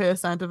Leon's Don't Pay a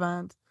Cent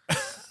event.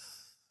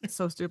 It's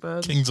so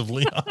stupid. Kings of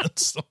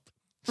Leon's.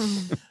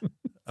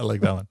 I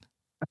like that one.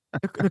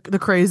 The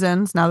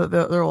Craisins, now that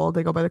they're old,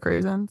 they go by the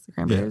Craisins. The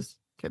Cranberries.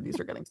 Yeah. Okay, these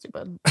are getting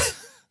stupid.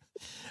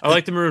 I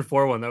like the Maroon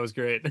 4 one. That was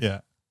great. Yeah.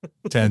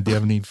 Tan, do you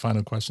have any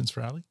final questions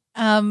for Ali?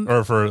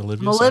 Or for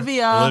Olivia?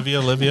 Olivia.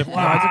 Olivia.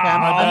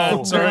 Wow. No,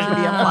 it's okay. I'm sorry.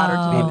 I'm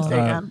flattered to be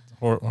mistaken.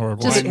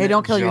 Horrible. Just, hey,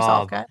 don't kill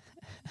yourself, okay?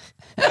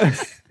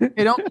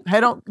 Hey,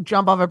 don't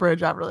jump off a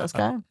bridge after this,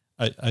 okay?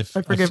 I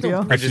forgive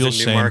you. I feel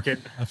shame.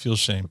 I feel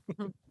shame.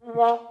 You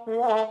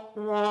have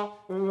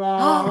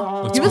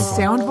a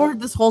soundboard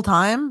this whole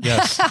time?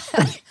 Yes.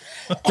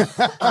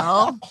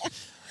 Well,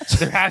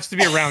 there has to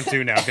be a round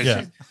 2 now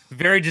because she's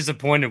very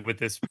disappointed with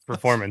this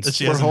performance.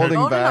 We're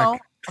holding back. No.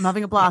 I'm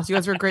having a blast. You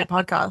guys are a great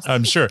podcast.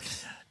 I'm sure.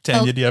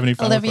 Tanya, do you have any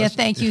final Olivia, questions?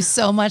 thank you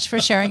so much for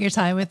sharing your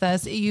time with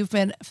us. You've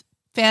been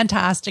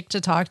fantastic to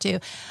talk to.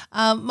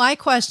 My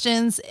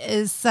questions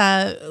is,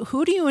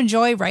 who do you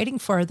enjoy writing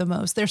for the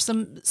most? There's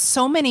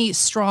so many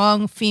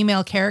strong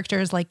female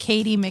characters like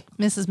Katie,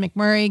 Mrs.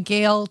 McMurray,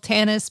 Gail,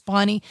 Tanis,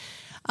 Bonnie.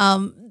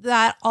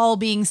 That all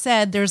being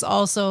said, there's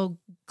also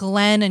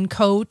Glenn and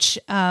Coach.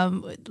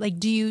 Like,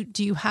 do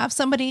you have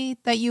somebody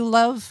that you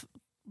love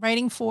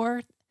writing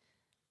for?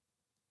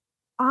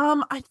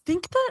 I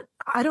think that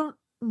I don't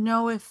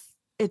know if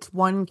it's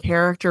one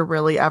character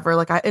really ever.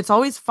 Like it's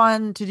always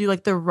fun to do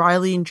like the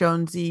Riley and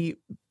Jonesy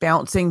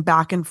bouncing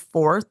back and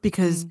forth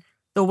because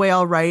the way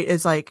I'll write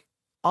is like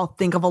I'll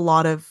think of a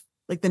lot of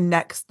like the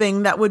next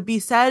thing that would be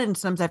said, and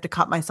sometimes I have to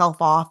cut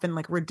myself off and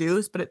like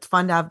reduce. But it's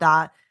fun to have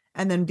that,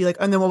 and then be like,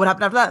 and then what would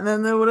happen after that, and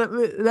then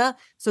what?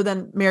 So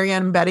then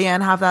Marianne and Betty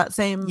Ann have that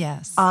same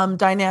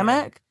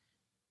dynamic.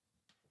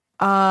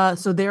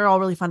 So they're all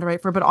really fun to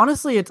write for. But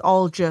honestly, it's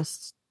all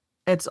just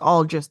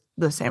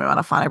the same amount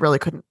of fun. I really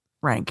couldn't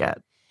rank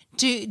it.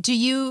 Do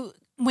you,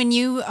 when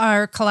you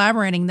are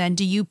collaborating, then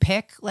do you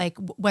pick like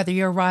whether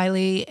you're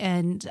Riley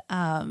and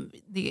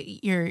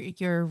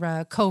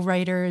your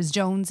co-writer is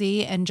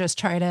Jonesy and just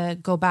try to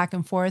go back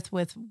and forth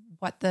with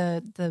what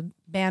the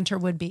banter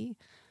would be?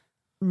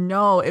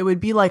 No, it would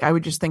be like I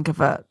would just think of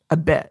a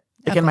bit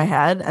like in my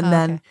head, and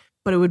then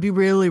but it would be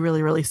really,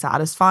 really, really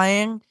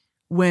satisfying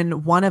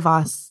when one of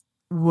us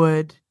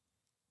would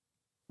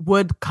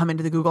come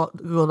into the Google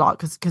Doc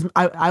because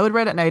I would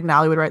write at night and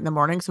Ali would write in the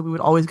morning. So we would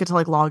always get to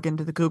like log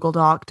into the Google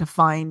Doc to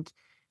find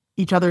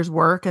each other's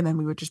work. And then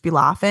we would just be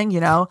laughing,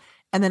 and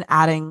then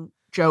adding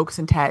jokes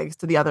and tags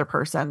to the other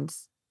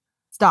person's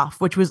stuff,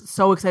 which was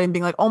so exciting,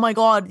 being like, oh my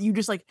God, you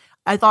just like,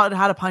 I thought it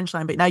had a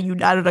punchline, but now you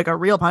added like a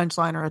real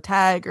punchline or a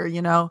tag or,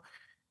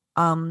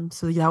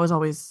 so yeah, that was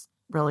always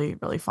really,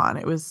 really fun.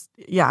 It was,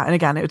 and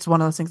again, it's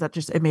one of those things that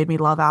just, it made me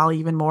love Ali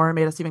even more. It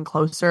made us even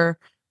closer,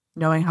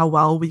 knowing how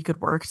well we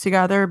could work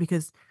together,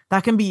 because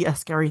that can be a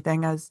scary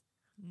thing as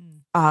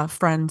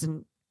friends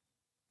and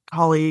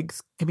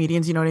colleagues,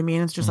 comedians, you know what I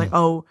mean? It's just like,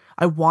 oh,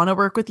 I want to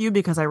work with you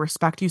because I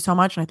respect you so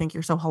much and I think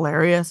you're so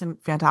hilarious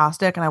and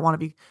fantastic and I want to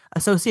be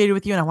associated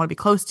with you and I want to be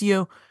close to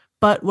you.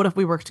 But what if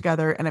we work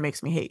together and it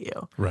makes me hate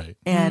you? Right.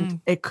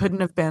 And it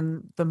couldn't have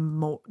been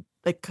more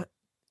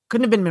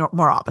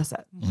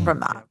opposite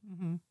from that.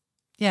 Mm-hmm.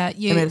 Yeah,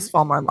 it made us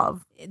fall more in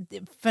love.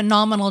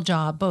 Phenomenal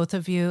job, both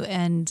of you.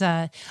 And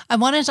I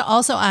wanted to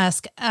also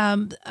ask,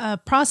 a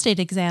prostate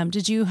exam.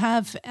 Did you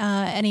have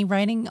any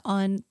writing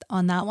on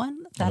that one?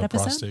 That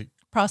episode?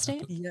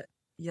 Prostate?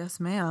 Yes,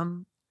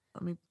 ma'am.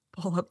 Let me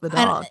pull up the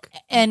doc.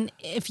 And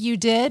if you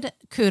did,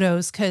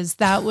 kudos, because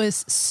that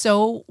was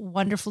so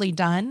wonderfully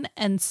done.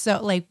 And so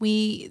like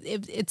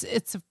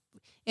it's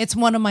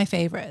one of my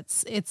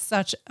favorites. It's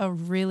such a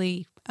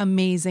really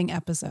amazing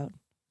episode.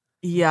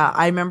 Yeah,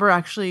 I remember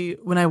actually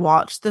when I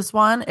watched this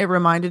one, it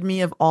reminded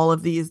me of all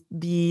of these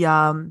the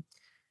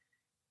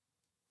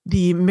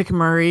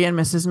McMurray and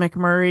Mrs.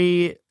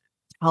 McMurray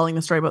telling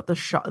the story about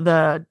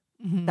the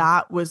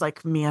that was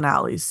like me and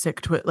Allie's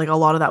sick twist. Like a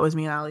lot of that was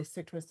me and Allie's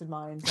sick twisted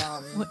minds.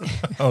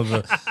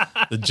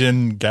 The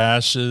gin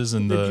gashes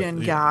and the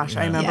gin gash.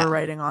 Yeah. I remember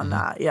writing on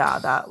that. Yeah,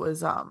 that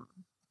was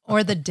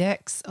or the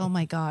dicks. Oh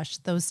my gosh,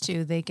 those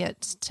two, they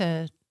get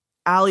to.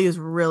 Allie is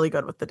really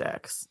good with the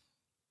dicks.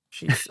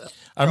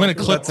 I'm going to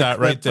clip that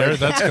right there.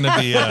 That's going to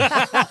be.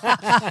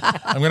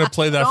 I'm going to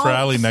play that for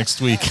Allie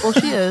next week. Well,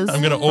 she is. I'm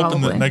going to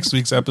open the next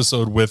week's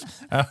episode with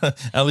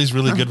Allie's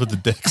really good with the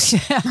dicks.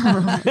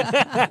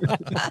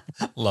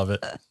 Love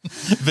it.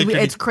 Victor,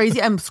 it's crazy.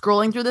 I'm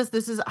scrolling through this.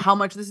 This is how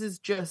much this is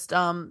just.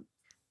 So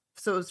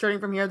starting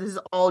from here, this is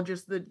all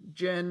just the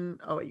gin.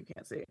 Oh, wait, you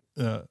can't see.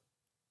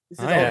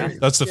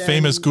 That's the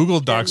famous Google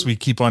Docs we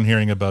keep on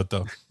hearing about,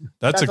 though.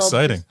 That's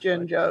exciting. All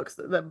gin jokes,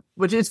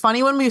 which is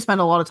funny when we spend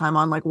a lot of time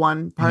on like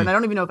one part. And I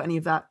don't even know if any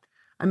of that.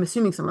 I'm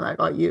assuming some of that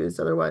got used.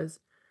 Otherwise,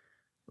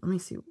 let me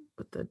see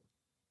what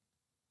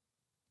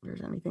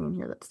there's anything in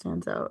here that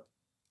stands out.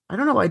 I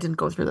don't know why I didn't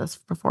go through this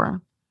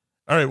before.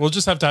 All right, we'll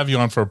just have to have you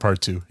on for a part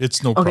 2.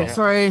 It's no problem.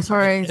 Okay,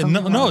 sorry.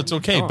 No, it's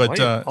okay. But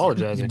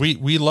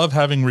we love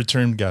having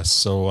return guests,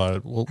 so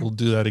we'll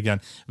do that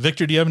again.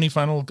 Victor, do you have any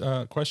final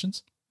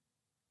questions?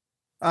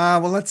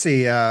 Well, let's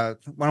see. Why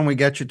don't we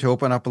get you to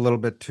open up a little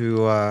bit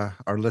to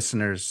our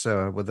listeners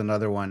with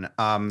another one?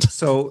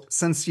 So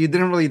since you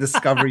didn't really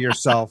discover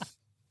yourself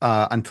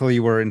until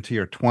you were into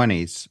your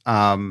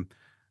 20s,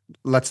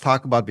 let's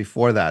talk about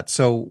before that.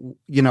 So,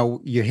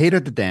 you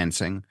hated the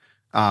dancing.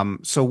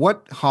 So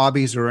what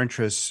hobbies or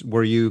interests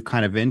were you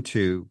kind of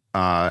into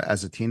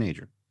as a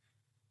teenager?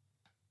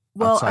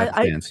 Well,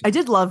 I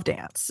did love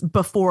dance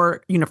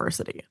before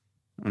university.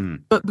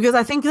 But because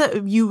I think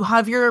that you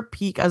have your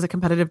peak as a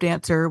competitive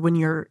dancer when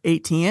you're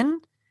 18.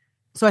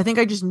 So I think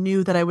I just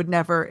knew that I would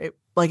never, it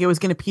was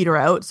going to peter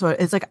out. So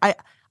it's like,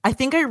 I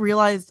think I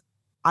realized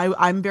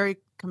I'm very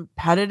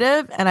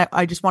competitive and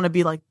I just want to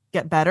be like,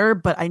 get better.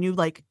 But I knew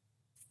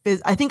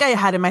I think I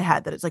had in my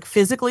head that it's like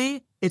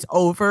physically it's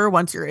over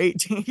once you're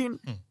 18.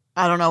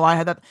 I don't know why I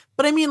had that.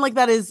 But I mean, like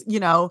that is,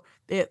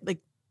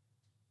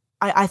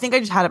 I think I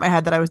just had it in my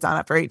head that I was done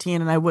after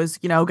 18 and I was,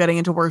 getting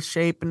into worse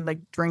shape and like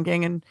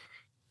drinking and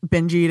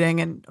binge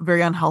eating and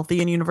very unhealthy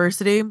in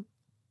university.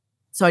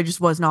 So I just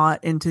was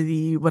not into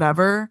the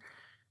whatever.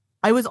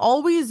 I was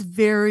always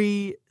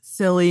very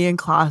silly and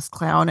class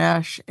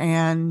clownish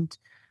and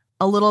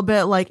a little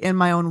bit like in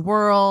my own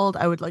world.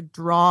 I would like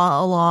draw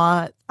a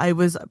lot. I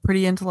was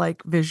pretty into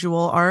like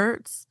visual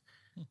arts.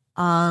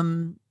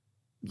 Kind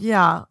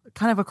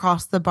of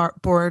across the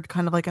board,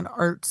 kind of like an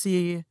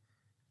artsy,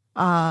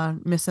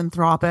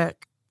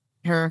 misanthropic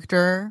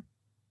character.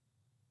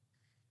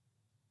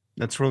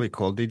 That's really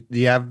cool. Do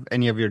you have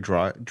any of your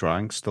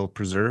drawings still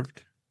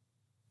preserved?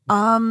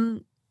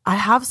 I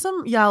have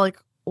some, like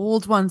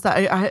old ones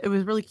that it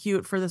was really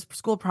cute for this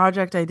school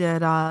project. I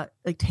did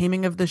like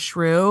Taming of the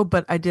Shrew,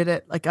 but I did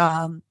it like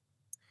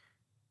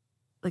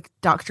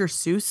Dr.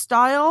 Seuss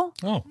style.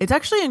 Oh, it's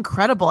actually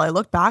incredible. I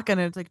look back and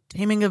it's like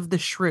Taming of the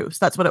Shrew. So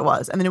that's what it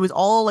was. And then it was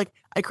all like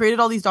I created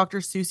all these Dr.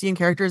 Seussian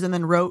characters and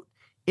then wrote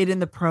it in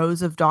the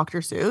prose of Dr.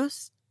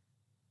 Seuss.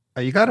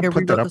 You got to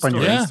put that up on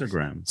your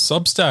Instagram.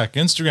 Substack,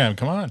 Instagram,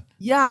 come on.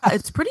 Yeah,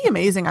 it's pretty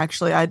amazing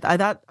actually.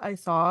 I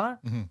saw.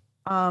 Mm-hmm.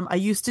 I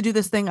used to do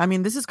this thing. I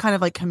mean, this is kind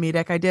of like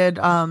comedic. I did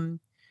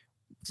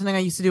something I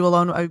used to do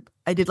alone.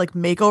 I did like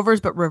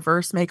makeovers, but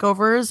reverse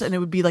makeovers, and it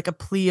would be like a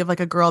plea of like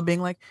a girl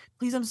being like,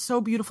 "Please, I'm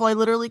so beautiful. I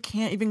literally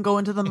can't even go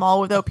into the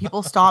mall without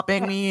people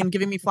stopping me and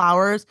giving me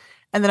flowers."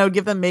 And then I would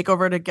give them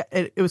makeover to get.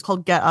 It was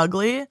called Get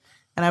Ugly,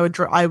 and I would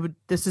draw.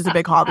 This is a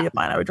big hobby of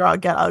mine. I would draw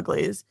Get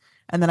Uglies.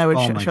 And then I would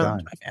show them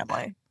to my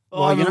family.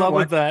 Well, I'm in love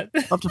with that.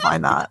 Love to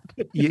find that.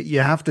 You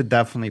have to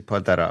definitely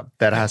put that up.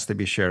 That has to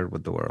be shared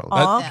with the world.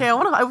 Oh, okay.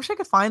 I wish I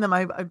could find them.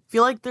 I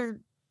feel like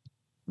they're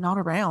not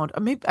around.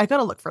 Maybe I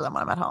gotta look for them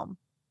when I'm at home.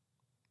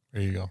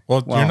 There you go.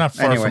 Well, you're not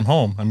far from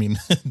home. I mean,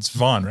 it's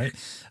Vaughan, right?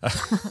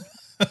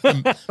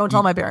 Don't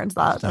tell my parents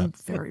that. I'm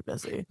very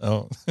busy.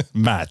 Oh,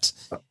 Matt,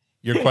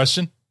 your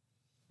question?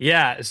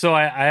 Yeah, so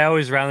I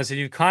always round this, and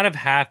you've kind of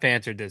half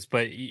answered this,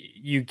 but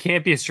you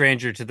can't be a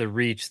stranger to the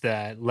reach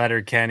that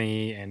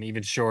Letterkenny and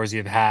even Shoresy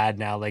have had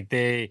now. Like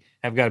they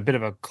have got a bit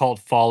of a cult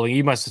following.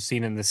 You must have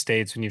seen in the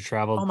States when you've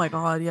traveled. Oh my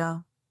God, yeah.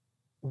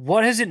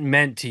 What has it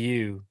meant to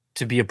you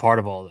to be a part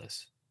of all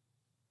this?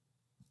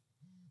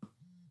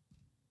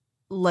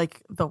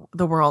 Like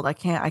the world, I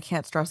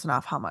can't stress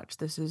enough how much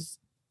this has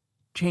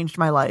changed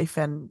my life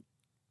and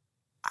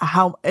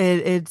how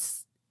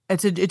it's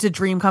a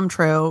dream come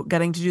true,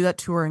 getting to do that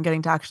tour and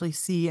getting to actually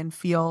see and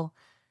feel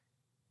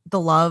the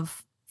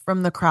love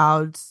from the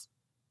crowds.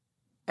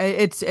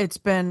 It's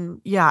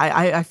been,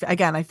 I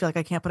feel like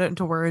I can't put it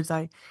into words.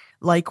 I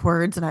like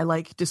words and I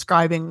like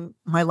describing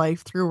my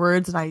life through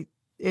words, and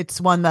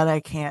it's one that I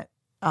can't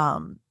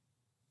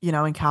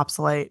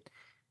encapsulate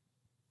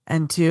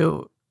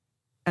into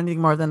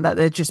anything more than that.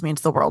 It just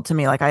means the world to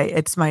me. Like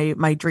it's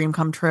my dream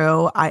come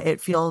true.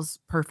 It feels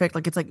perfect.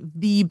 Like it's like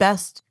the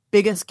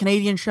biggest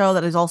Canadian show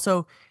that is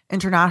also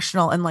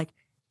international, and like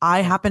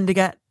I happened to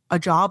get a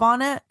job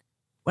on it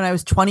when I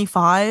was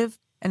 25,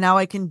 and now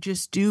I can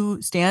just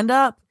do stand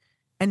up,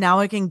 and now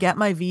I can get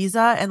my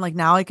visa, and like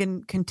now I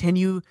can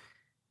continue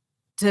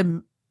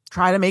to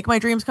try to make my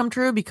dreams come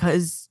true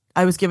because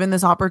I was given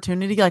this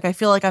opportunity. Like I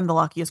feel like I'm the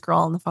luckiest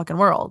girl in the fucking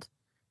world.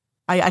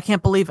 I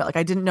can't believe it. Like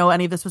I didn't know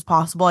any of this was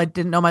possible. I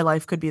didn't know my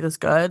life could be this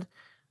good.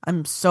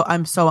 I'm so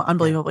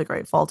unbelievably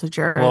grateful to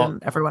Jared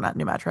and everyone at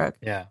New Metric.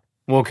 Yeah.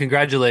 Well,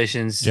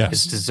 congratulations. Yes.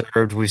 It's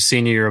deserved. We've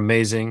seen you. You're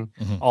amazing.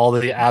 All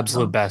the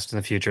absolute best in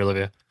the future,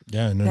 Olivia.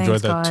 Yeah, and enjoy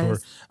that tour.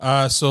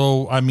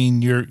 So, I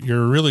mean, you're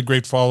a really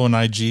great follow on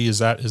IG. Is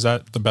that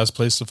the best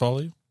place to follow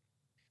you?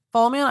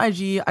 Follow me on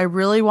IG. I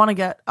really want to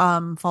get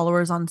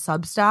followers on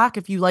Substack.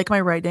 If you like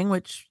my writing,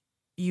 which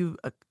you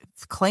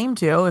claim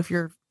to, if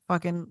you're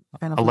fucking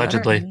fan of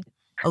allegedly.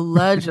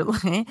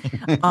 Allegedly.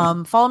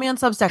 Follow me on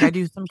Substack. I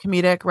do some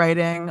comedic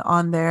writing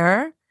on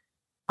there.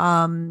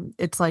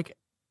 It's like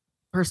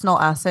personal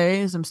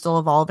essays. I'm still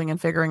evolving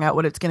and figuring out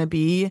what it's going to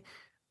be.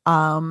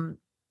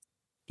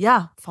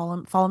 Yeah,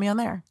 follow me on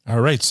there. All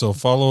right, so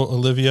follow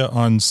Olivia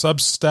on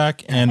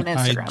Substack and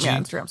Instagram. IG. Yeah,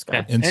 Instagram's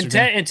good.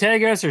 And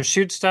tag us or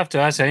shoot stuff to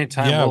us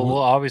anytime. Yeah, we'll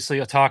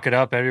obviously talk it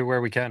up everywhere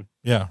we can.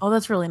 Yeah. Oh,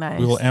 that's really nice.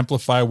 We will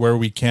amplify where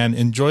we can.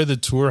 Enjoy the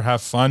tour,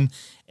 have fun,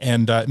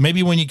 and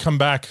maybe when you come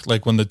back,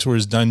 like when the tour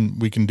is done,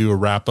 we can do a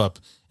wrap up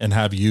and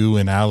have you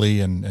and Ali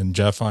and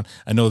Jeff on.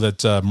 I know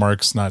that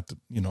Mark's not,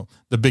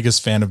 the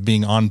biggest fan of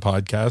being on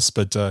podcasts,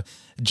 but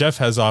Jeff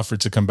has offered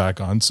to come back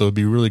on. So it'd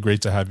be really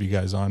great to have you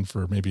guys on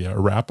for maybe a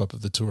wrap up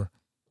of the tour.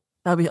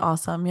 That'd be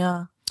awesome.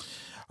 Yeah.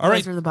 All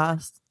right. You're the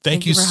best.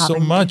 Thank you so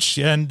much.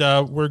 And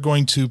we're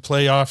going to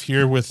play off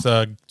here with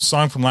a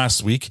song from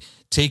last week,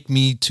 Take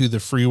Me to the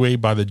Freeway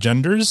by the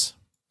Genders.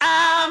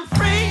 I'm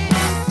free.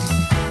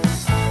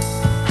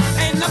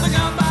 Ain't nothing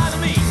gonna bother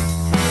me.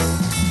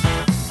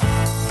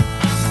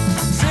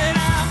 Said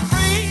I'm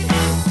free.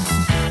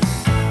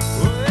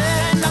 Well,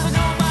 ain't nothing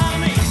gonna bother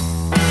me.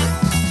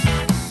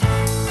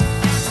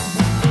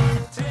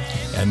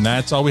 And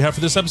that's all we have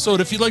for this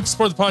episode. If you'd like to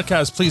support the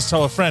podcast, please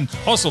tell a friend.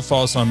 Also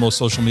follow us on most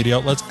social media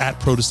outlets at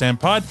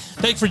ProTestantPod.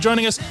 Thank you for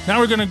joining us. Now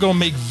we're going to go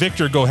make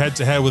Victor go head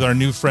to head with our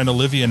new friend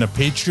Olivia in a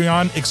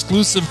Patreon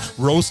exclusive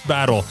roast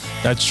battle.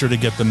 That's sure to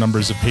get the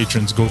numbers of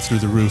patrons go through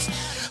the roof.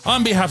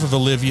 On behalf of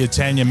Olivia,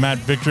 Tanya, Matt,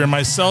 Victor, and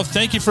myself,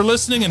 thank you for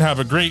listening and have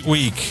a great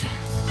week.